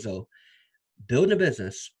bozo building a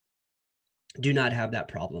business do not have that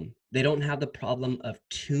problem. They don't have the problem of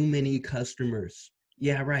too many customers.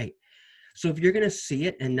 Yeah, right. So if you're going to see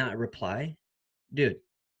it and not reply, dude,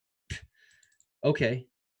 okay,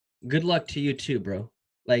 good luck to you too, bro.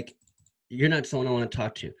 Like, you're not someone I want to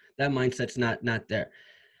talk to. That mindset's not there.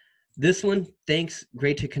 This one, thanks.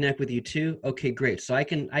 Great to connect with you too. Okay, great. So I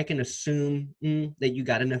can assume that you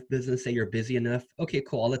got enough business, that you're busy enough. Okay,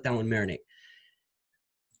 cool. I'll let that one marinate.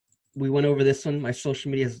 We went over this one. My social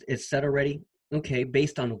media is set already. Okay,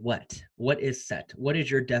 based on what? What is set? What is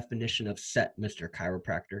your definition of set, Mr.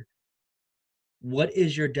 Chiropractor? What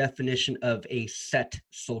is your definition of a set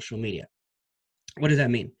social media? What does that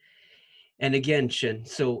mean? And again, Shin,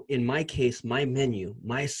 so in my case, my menu,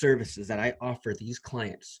 my services that I offer these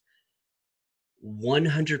clients,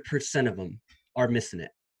 100% of them are missing it.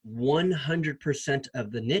 100%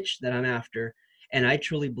 of the niche that I'm after. And I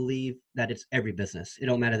truly believe that it's every business. It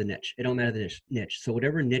don't matter the niche. It don't matter the niche. So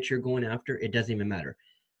whatever niche you're going after, it doesn't even matter.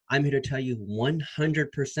 I'm here to tell you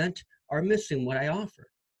 100% are missing what I offer.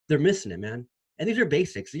 They're missing it, man. And these are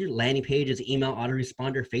basics. These are landing pages, email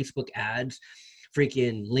autoresponder, Facebook ads,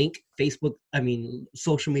 freaking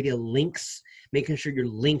social media links, making sure your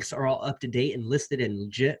links are all up to date and listed and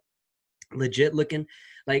legit looking.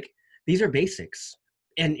 Like, these are basics.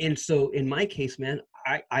 And so in my case, man,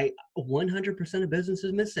 I 100% of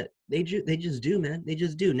businesses miss it. They just do, man. They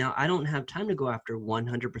just do. Now, I don't have time to go after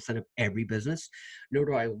 100% of every business, nor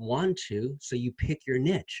do I want to. So you pick your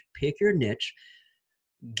niche. Get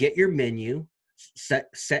your menu,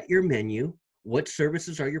 set your menu. What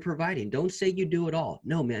services are you providing? Don't say you do it all.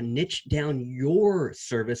 No, man, niche down your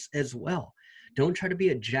service as well. Don't try to be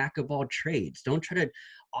a jack of all trades. Don't try to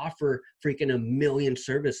offer freaking a million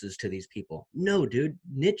services to these people. No, dude,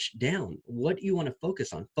 niche down. What do you want to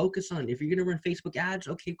focus on? Focus on, if you're going to run Facebook ads,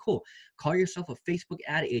 okay, cool. Call yourself a Facebook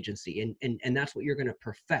ad agency, and that's what you're going to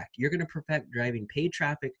perfect. You're going to perfect driving paid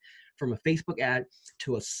traffic from a Facebook ad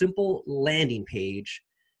to a simple landing page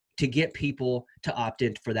to get people to opt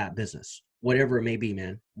in for that business, whatever it may be,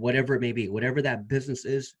 man, whatever it may be, whatever that business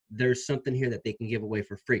is, there's something here that they can give away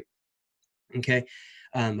for free. Okay.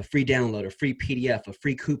 A free download, a free PDF, a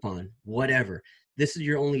free coupon, whatever. This is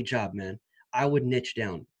your only job, man. I would niche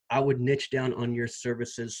down. I would niche down on your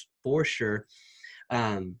services for sure.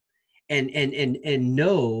 Um, and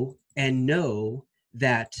know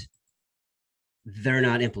that they're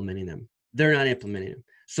not implementing them. They're not implementing them.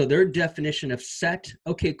 So their definition of set,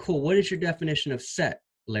 okay, cool. What is your definition of set,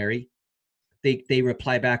 Larry? They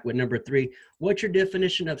reply back with number 3. What's your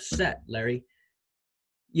definition of set, Larry?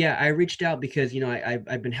 Yeah, I reached out because,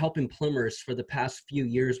 I've been helping plumbers for the past few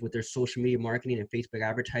years with their social media marketing and Facebook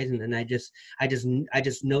advertising, and I just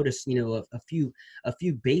noticed, a few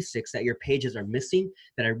basics that your pages are missing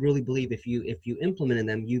that I really believe if you implemented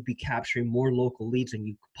them, you'd be capturing more local leads than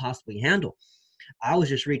you could possibly handle. I was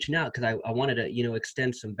just reaching out because I wanted to,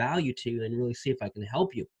 extend some value to you and really see if I can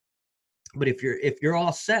help you. But if you're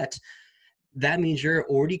all set, that means you're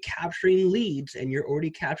already capturing leads and you're already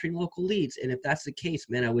capturing local leads. And if that's the case,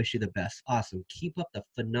 man, I wish you the best. Awesome. Keep up the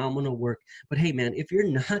phenomenal work. But hey, man, if you're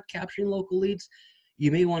not capturing local leads,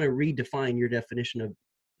 you may want to redefine your definition of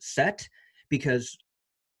set, because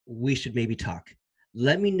we should maybe talk.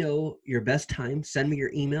 Let me know your best time. Send me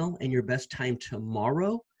your email and your best time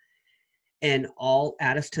tomorrow, and I'll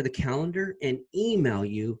add us to the calendar and email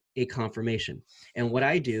you a confirmation. And what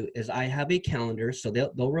I do is I have a calendar, so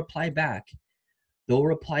they'll reply back. They'll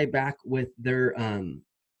reply back with their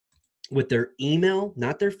email,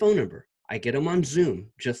 not their phone number. I get them on Zoom,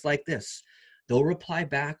 just like this. They'll reply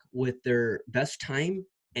back with their best time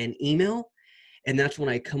and email, and that's when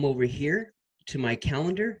I come over here to my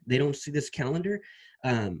calendar. They don't see this calendar.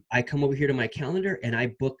 I come over here to my calendar and I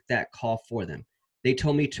book that call for them. They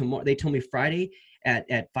told me tomorrow. They told me Friday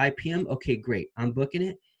at 5 p.m. Okay, great. I'm booking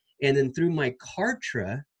it. And then through my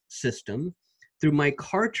Kartra system,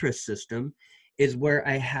 is where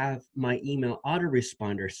I have my email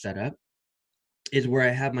autoresponder set up.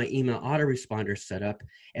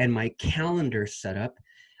 And my calendar set up.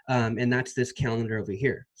 And that's this calendar over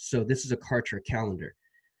here. So this is a Kartra calendar.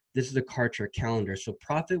 So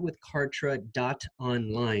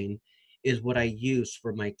profitwithkartra.online is what I use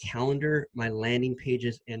for my calendar, my landing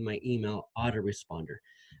pages, and my email autoresponder.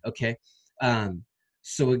 Okay.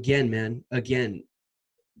 So again,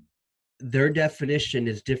 their definition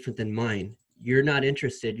is different than mine. You're not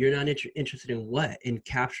interested. You're not interested in what? In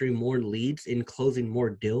capturing more leads, in closing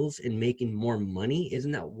more deals, in making more money.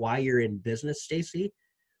 Isn't that why you're in business, Stacy?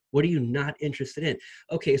 What are you not interested in?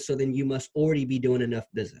 Okay, so then you must already be doing enough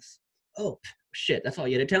business. Oh, shit, that's all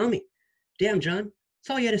you had to tell me. Damn, John,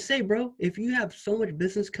 that's all you had to say, bro. If you have so much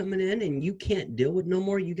business coming in and you can't deal with no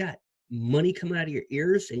more, you got money coming out of your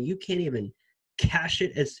ears and you can't even cash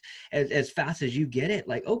it as fast as you get it.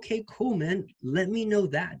 Like, okay, cool, man. Let me know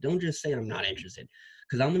that. Don't just say I'm not interested,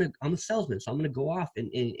 because I'm a salesman, so I'm gonna go off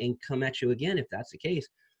and come at you again if that's the case.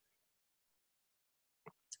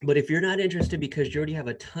 But if you're not interested because you already have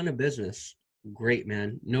a ton of business, great,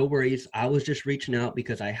 man. No worries. I was just reaching out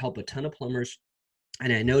because I help a ton of plumbers,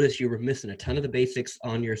 and I noticed you were missing a ton of the basics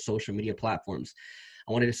on your social media platforms.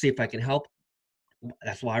 I wanted to see if I can help.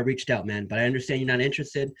 That's why I reached out, man. But I understand you're not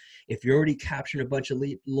interested. If you're already capturing a bunch of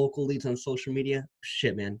local leads on social media,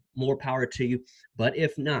 shit, man, more power to you. But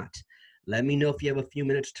if not, let me know if you have a few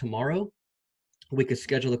minutes tomorrow. We could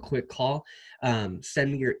schedule a quick call.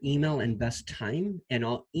 Send me your email and best time, and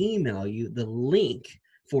I'll email you the link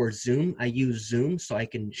for Zoom. I use Zoom so I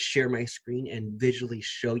can share my screen and visually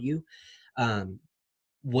show you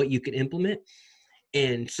what you can implement.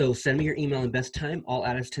 And so send me your email and best time. I'll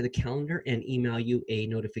add us to the calendar and email you a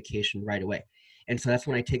notification right away. And so that's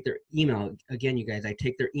when I take their email. Again, you guys, I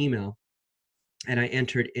take their email and I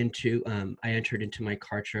entered into my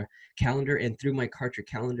Kartra calendar, and through my Kartra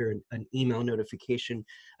calendar, an email notification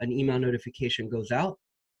goes out,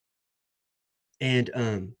 and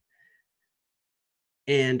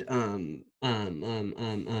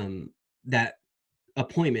that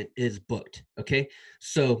appointment is booked. Okay,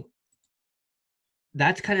 so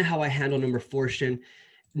that's kind of how I handle number 4, Shin.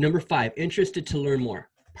 Number 5, interested to learn more.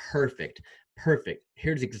 Perfect.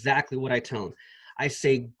 Here's exactly what I tell them. I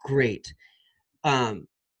say, great. Let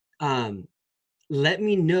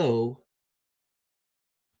me know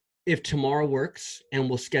if tomorrow works and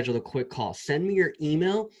we'll schedule a quick call. Send me your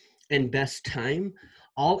email and best time.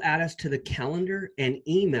 I'll add us to the calendar and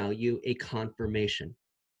email you a confirmation.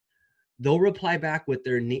 They'll reply back with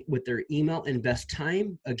their email and best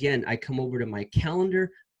time. Again, I come over to my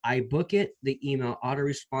calendar, I book it. The email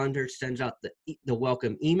autoresponder sends out the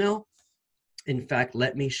welcome email. In fact,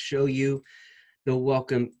 let me show you the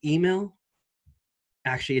welcome email.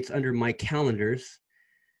 Actually, it's under my calendars.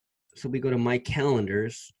 So we go to my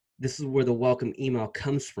calendars. This is where the welcome email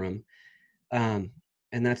comes from. Um,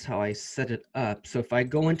 and that's how I set it up. So if I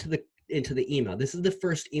go into the email, this is the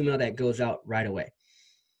first email that goes out right away.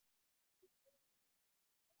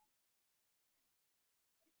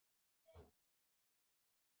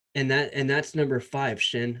 And that's number 5,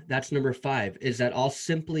 Shin. That's number 5, is that I'll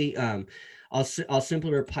simply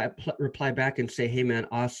reply back and say, hey man,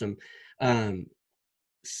 awesome. Um,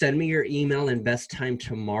 Send me your email and best time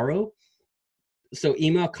tomorrow. So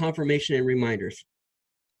email confirmation and reminders.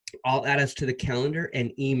 I'll add us to the calendar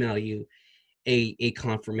and email you a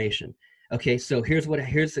confirmation. Okay, so here's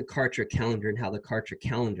the Kartra calendar, and how the Kartra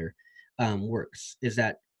calendar works is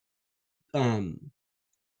that um,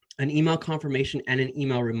 an email confirmation and an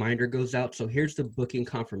email reminder goes out. So here's the booking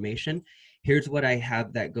confirmation. Here's what I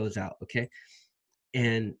have that goes out. Okay,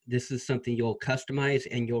 and this is something you'll customize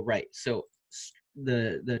and you'll write. So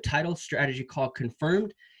the title, strategy call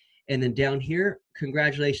confirmed. And then down here,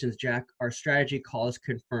 congratulations, Jack. Our strategy call is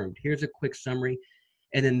confirmed. Here's a quick summary.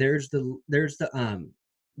 And then there's the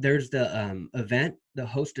event, the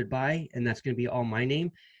hosted by, and that's going to be all my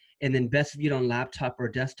name. And then best viewed on laptop or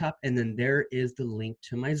desktop. And then there is the link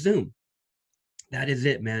to my Zoom. That is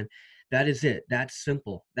it, man. That is it. That's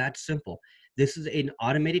simple. That's simple. This is an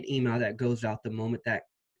automated email that goes out the moment that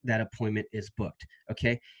appointment is booked.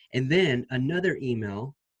 Okay. And then another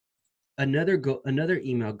email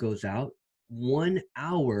goes out 1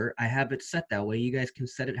 hour. I have it set that way. You guys can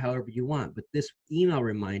set it however you want, but this email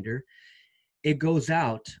reminder, it goes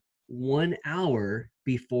out 1 hour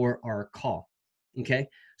before our call. Okay,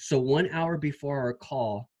 so 1 hour before our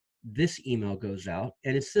call, this email goes out,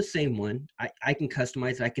 and it's the same one. I can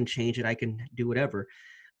customize it, I can change it, I can do whatever.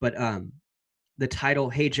 But the title,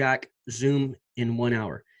 hey Jack, Zoom in 1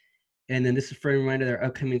 hour. And then this is a friendly reminder that our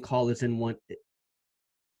upcoming call is in one.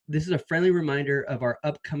 This is a friendly reminder of our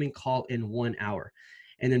upcoming call in 1 hour.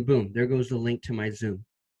 And then boom, there goes the link to my Zoom.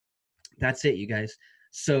 That's it, you guys.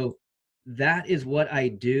 So that is what I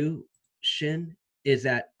do, Shin, is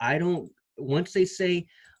that I don't, once they say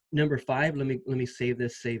number 5, let me save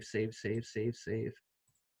this, save.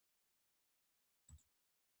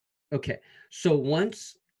 Okay. So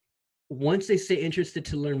once they say interested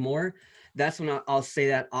to learn more, that's when I'll say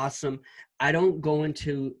that awesome. I don't go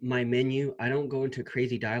into my menu. I don't go into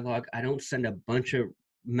crazy dialogue. I don't send a bunch of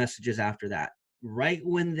messages after that. Right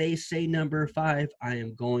when they say number 5, I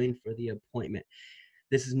am going for the appointment.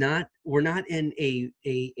 This is not, we're not in a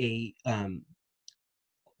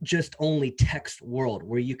just only text world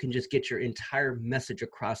where you can just get your entire message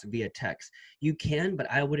across via text. You can, but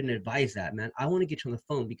I wouldn't advise that, man. I want to get you on the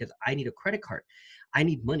phone because I need a credit card. I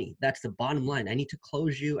need money. That's the bottom line. I need to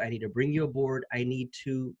close you. I need to bring you aboard. I need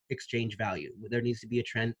to exchange value. There needs to be a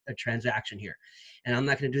transaction here. And I'm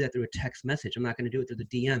not going to do that through a text message. I'm not going to do it through the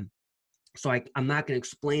DM. So I'm not going to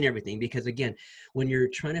explain everything because, again, when you're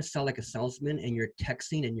trying to sell like a salesman and you're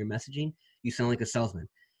texting and you're messaging, you sound like a salesman.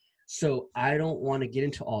 So I don't want to get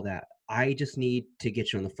into all that. I just need to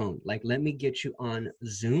get you on the phone. Like, let me get you on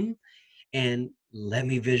Zoom and let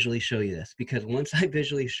me visually show you this, because once I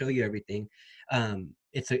visually show you everything,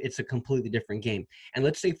 it's a completely different game. And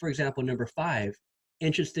let's say, for example, number 5,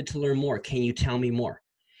 interested to learn more. Can you tell me more?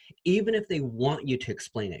 Even if they want you to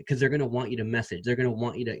explain it, because they're going to want you to message, they're going to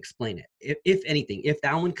want you to explain it. If anything, if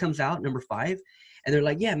that one comes out, number 5, and they're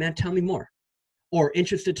like, yeah, man, tell me more, or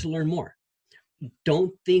interested to learn more,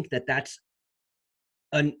 don't think that that's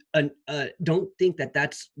don't think that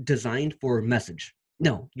that's designed for a message.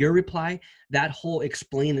 No, your reply, that whole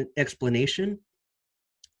explanation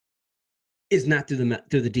is not through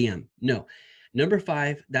the DM. No. Number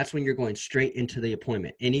 5, that's when you're going straight into the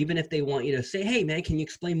appointment. And even if they want you to say, hey man, can you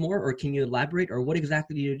explain more, or can you elaborate, or what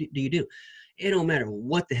exactly do you do? It don't matter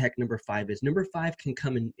what the heck number 5 is. Number 5 can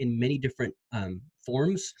come in many different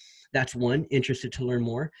forms. That's one, interested to learn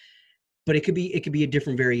more. But it could be a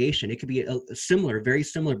different variation. It could be a similar, very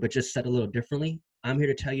similar, but just said a little differently. I'm here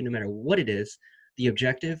to tell you, no matter what it is, the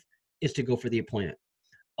objective is to go for the appointment.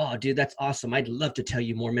 Oh, dude, that's awesome. I'd love to tell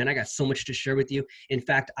you more, man. I got so much to share with you. In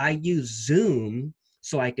fact, I use Zoom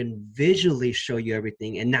so I can visually show you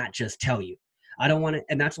everything and not just tell you. I don't want to,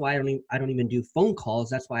 and that's why I don't even do phone calls.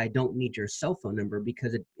 That's why I don't need your cell phone number,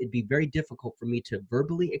 because it'd be very difficult for me to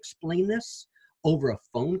verbally explain this over a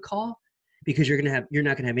phone call, because you're not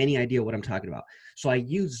gonna have any idea what I'm talking about. So I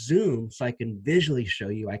use Zoom so I can visually show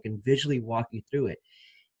you. I can visually walk you through it.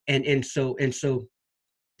 And so in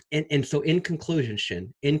conclusion,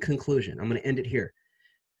 Shin, I'm going to end it here.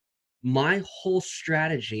 My whole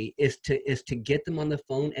strategy is to get them on the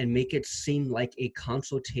phone and make it seem like a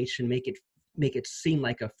consultation, make it seem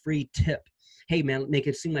like a free tip. Hey man, make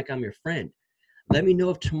it seem like I'm your friend. Let me know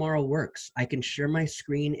if tomorrow works. I can share my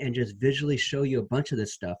screen and just visually show you a bunch of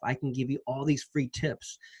this stuff. I can give you all these free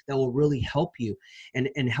tips that will really help you and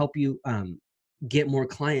help you get more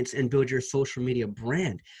clients and build your social media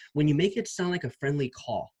brand. When you make it sound like a friendly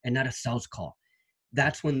call and not a sales call,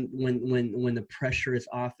 that's when the pressure is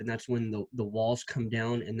off, and that's when the walls come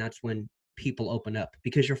down, and that's when people open up,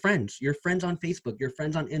 because your friends on Facebook, your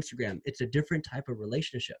friends on Instagram, it's a different type of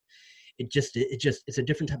relationship. It's a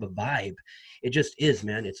different type of vibe. It just is,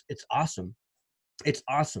 man. It's awesome. It's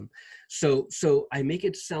awesome. So I make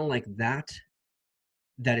it sound like that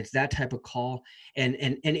it's that type of call. And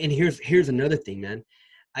here's another thing, man.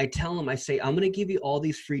 I tell them, I say, I'm going to give you all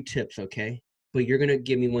these free tips, okay? But you're going to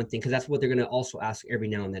give me one thing, because that's what they're going to also ask every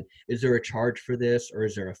now and then. Is there a charge for this, or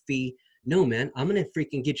is there a fee? No, man, I'm going to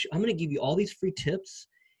freaking I'm going to give you all these free tips,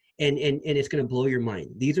 and it's going to blow your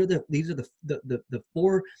mind. These are the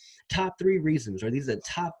four top three reasons, or these are the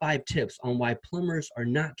top 5 tips on why plumbers are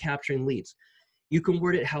not capturing leads. You can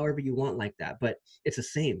word it however you want like that, but it's the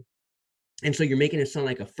same. And so you're making it sound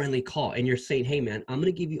like a friendly call, and you're saying, hey man, I'm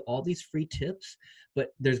going to give you all these free tips, but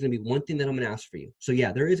there's going to be one thing that I'm going to ask for you. So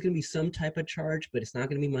yeah, there is going to be some type of charge, but it's not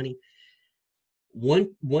going to be money.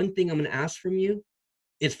 One thing I'm going to ask from you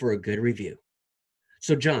is for a good review.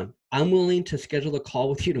 So John, I'm willing to schedule a call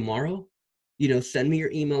with you tomorrow. Send me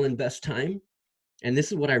your email and best time. And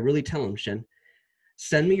this is what I really tell them, Shen.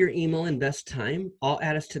 Send me your email and best time. I'll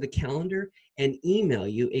add us to the calendar and email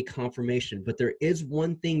you a confirmation. But there is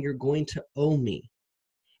one thing you're going to owe me,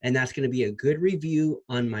 and that's going to be a good review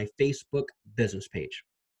on my Facebook business page.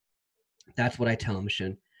 That's what I tell them,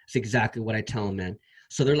 Shin. It's exactly what I tell them, man.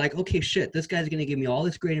 So they're like, okay, shit, this guy's going to give me all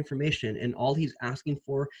this great information, and all he's asking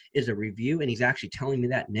for is a review, and he's actually telling me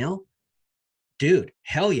that now? Dude,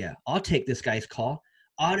 hell yeah, I'll take this guy's call.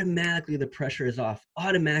 Automatically, the pressure is off.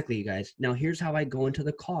 Automatically, you guys. Now, here's how I go into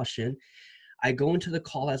the call, Shin. I go into the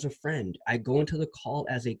call as a friend. I go into the call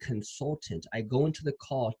as a consultant. I go into the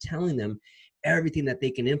call telling them everything that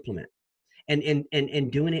they can implement, and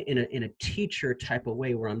doing it in a teacher type of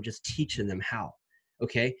way, where I'm just teaching them how.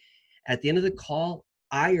 Okay. At the end of the call,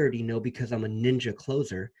 I already know, because I'm a ninja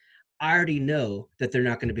closer, I already know that they're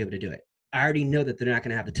not going to be able to do it. I already know that they're not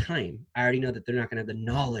going to have the time. I already know that they're not going to have the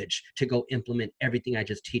knowledge to go implement everything I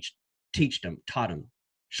just teach them, taught them,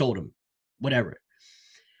 showed them, whatever.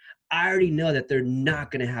 I already know that they're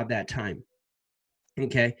not going to have that time.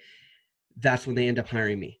 Okay. That's when they end up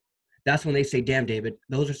hiring me. That's when they say, damn, David,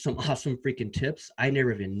 those are some awesome freaking tips. I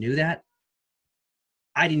never even knew that.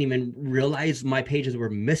 I didn't even realize my pages were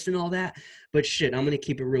missing all that. But shit, I'm going to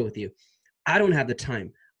keep it real with you. I don't have the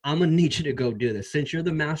time. I'm going to need you to go do this. Since you're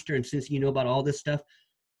the master, and since you know about all this stuff,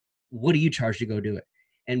 what do you charge to go do it?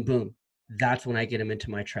 And boom, that's when I get them into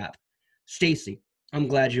my trap. Stacy, I'm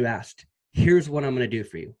glad you asked. Here's what I'm going to do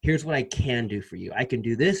for you. Here's what I can do for you. I can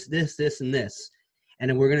do this, this, this, and this. And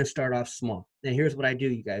then we're going to start off small. And here's what I do,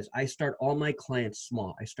 you guys. I start all my clients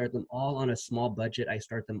small. I start them all on a small budget. I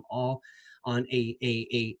start them all on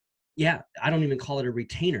yeah, I don't even call it a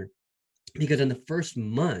retainer, because in the first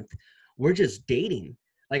month, we're just dating.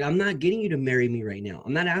 Like, I'm not getting you to marry me right now.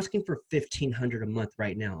 I'm not asking for $1,500 a month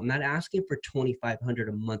right now. I'm not asking for $2,500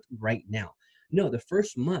 a month right now. No, the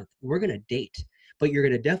first month we're going to date, but you're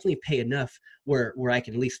going to definitely pay enough where I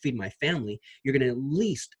can at least feed my family. You're going to at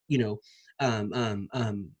least, um, um,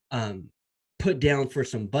 um, um, put down for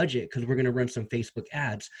some budget, because we're going to run some Facebook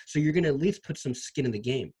ads. So you're going to at least put some skin in the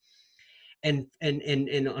game. And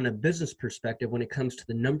on a business perspective, when it comes to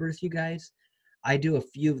the numbers, you guys, I do a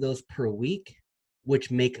few of those per week, which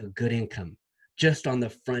make a good income just on the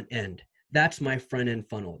front end. That's my front end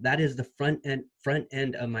funnel. That is the front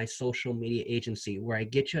end of my social media agency, where I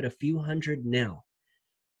get you at a few hundred now.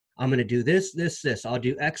 I'm going to do this, this, this. I'll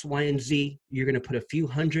do X, Y, and Z. You're going to put a few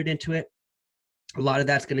hundred into it. A lot of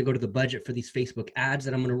that's going to go to the budget for these Facebook ads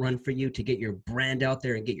that I'm going to run for you to get your brand out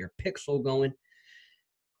there and get your pixel going.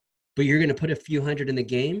 But you're going to put a few hundred in the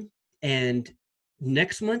game, and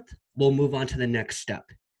next month we'll move on to the next step.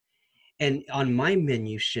 And on my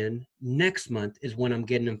menu, Shin, next month is when I'm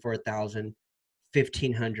getting them for 1,000,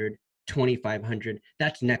 1,500, 2,500.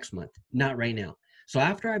 That's next month, not right now. So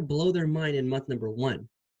after I blow their mind in month number 1,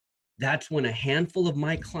 that's when a handful of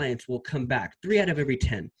my clients will come back. 3 out of every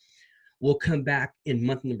 10 will come back in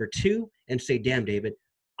month number 2 and say, damn, David,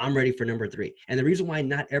 I'm ready for number 3. And the reason why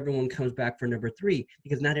not everyone comes back for number 3,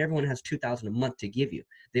 because not everyone has $2,000 a month to give you.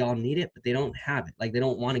 They all need it, but they don't have it. Like, they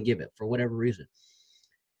don't want to give it for whatever reason.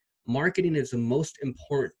 Marketing is the most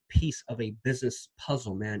important piece of a business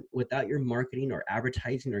puzzle, man. Without your marketing or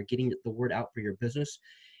advertising or getting the word out for your business,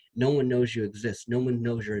 no one knows you exist. No one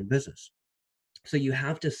knows you're in business. So you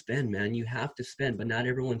have to spend, man. You have to spend, but not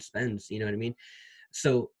everyone spends. You know what I mean?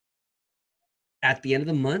 So at the end of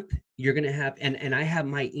the month, you're going to have, and I have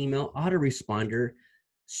my email autoresponder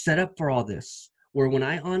set up for all this, where when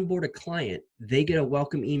I onboard a client, they get a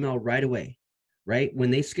welcome email right away, right? When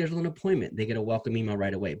they schedule an appointment, they get a welcome email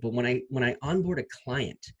right away. But when I onboard a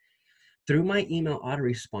client through my email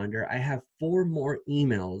autoresponder, I have 4 more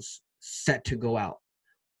emails set to go out.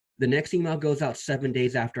 The next email goes out 7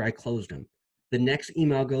 days after I closed them. The next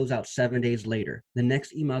email goes out 7 days later. The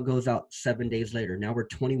next email goes out 7 days later. Now we're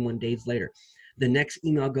 21 days later. The next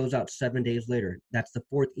email goes out 7 days later. That's the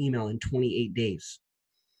 4th email in 28 days.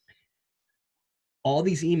 All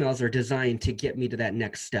these emails are designed to get me to that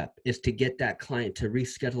next step, is to get that client to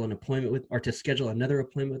reschedule an appointment with, or to schedule another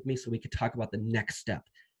appointment with me so we could talk about the next step.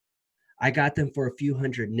 I got them for a few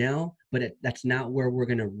hundred now, but that's not where we're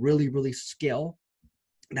going to really, really scale.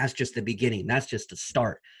 That's just the beginning. That's just the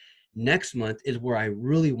start. Next month is where I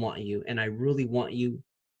really want you, and I really want you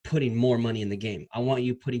putting more money in the game. I want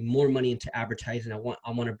you putting more money into advertising. I want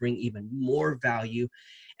to bring even more value,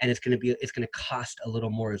 and it's going to cost a little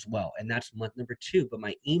more as well. And that's month number 2. But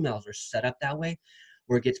my emails are set up that way,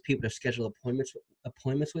 where it gets people to schedule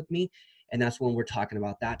appointments with me, and that's when we're talking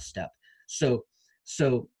about that step. So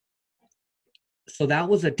that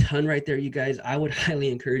was a ton right there, you guys. I would highly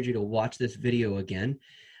encourage you to watch this video again.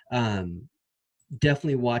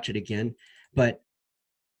 Definitely watch it again. But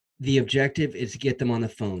the objective is to get them on the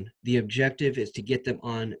phone. The objective is to get them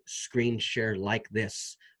on screen share like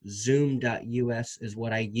this. Zoom.us is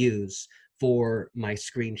what I use for my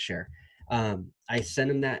screen share. I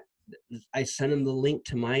send them the link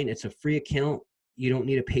to mine. It's a free account. You don't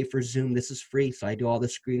need to pay for Zoom. This is free. So I do all the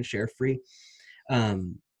screen share free.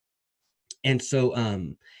 And so,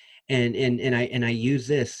 and I use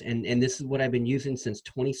this, and this is what I've been using since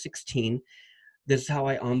 2016. This is how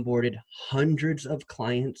I onboarded hundreds of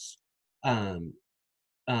clients from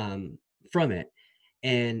it.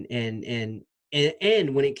 And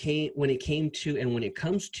when it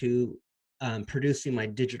comes to producing my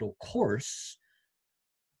digital course,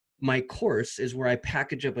 my course is where I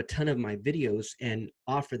package up a ton of my videos and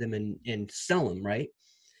offer them and sell them, right?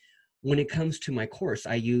 When it comes to my course,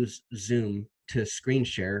 I use Zoom to screen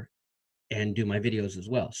share and do my videos as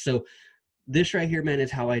well. So this right here, man, is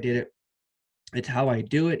how I did it. It's how I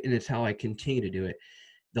do it, and it's how I continue to do it.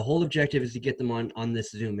 The whole objective is to get them on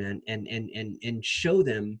this Zoom, man, and show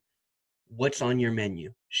them what's on your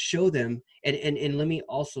menu. Show them, and let me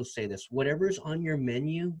also say this: whatever's on your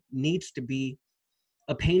menu needs to be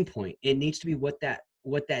a pain point. It needs to be what that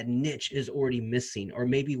niche is already missing, or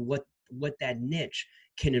maybe what that niche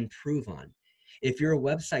can improve on. If you're a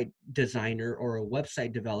website designer or a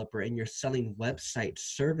website developer and you're selling website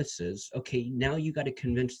services, okay, now you got to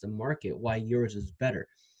convince the market why yours is better.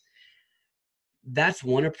 That's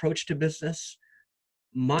one approach to business.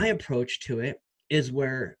 My approach to it is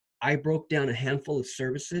where I broke down a handful of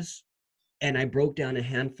services, and I broke down a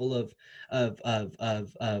handful of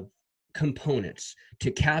components to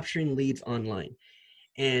capturing leads online.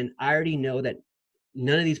 And I already know that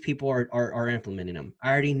none of these people are implementing them.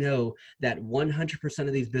 I already know that 100%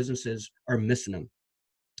 of these businesses are missing them.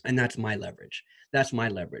 And that's my leverage. That's my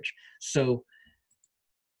leverage. So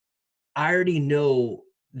I already know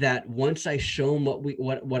that once I show them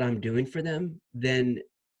what I'm doing for them, then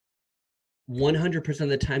 100% of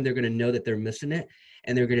the time they're going to know that they're missing it,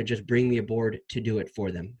 and they're going to just bring me aboard to do it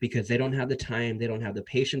for them, because they don't have the time, they don't have the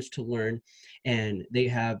patience to learn, and they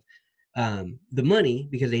have the money,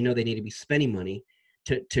 because they know they need to be spending money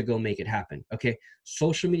to go make it happen. Okay.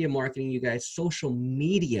 Social media marketing, you guys, social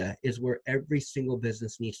media is where every single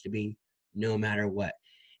business needs to be, no matter what.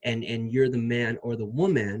 And you're the man or the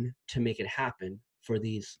woman to make it happen for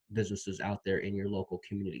these businesses out there in your local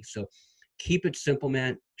community. So keep it simple,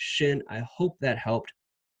 man. Shin, I hope that helped.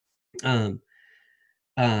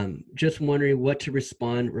 Just wondering what to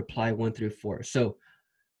respond, reply 1 through 4. So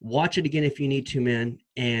watch it again if you need to, man,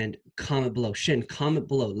 and comment below. Shin, comment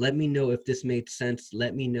below. Let me know if this made sense.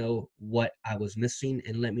 Let me know what I was missing,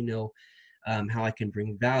 and let me know how I can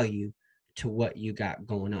bring value to what you got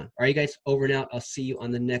going on. All right, guys, over and out. I'll see you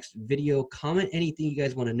on the next video. Comment anything you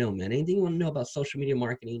guys want to know, man. Anything you want to know about social media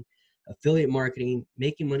marketing, affiliate marketing,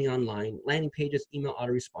 making money online, landing pages, email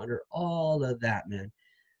autoresponder, all of that, man,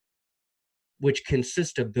 which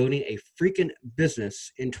consists of building a freaking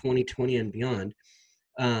business in 2020 and beyond.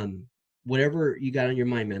 Whatever you got on your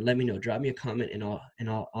mind, man, let me know. Drop me a comment, and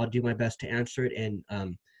I'll do my best to answer it. And a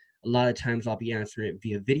lot of times I'll be answering it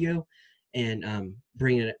via video, and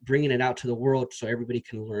bringing it out to the world so everybody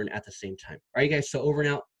can learn at the same time. All right, guys. So over and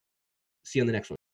out. See you on the next one.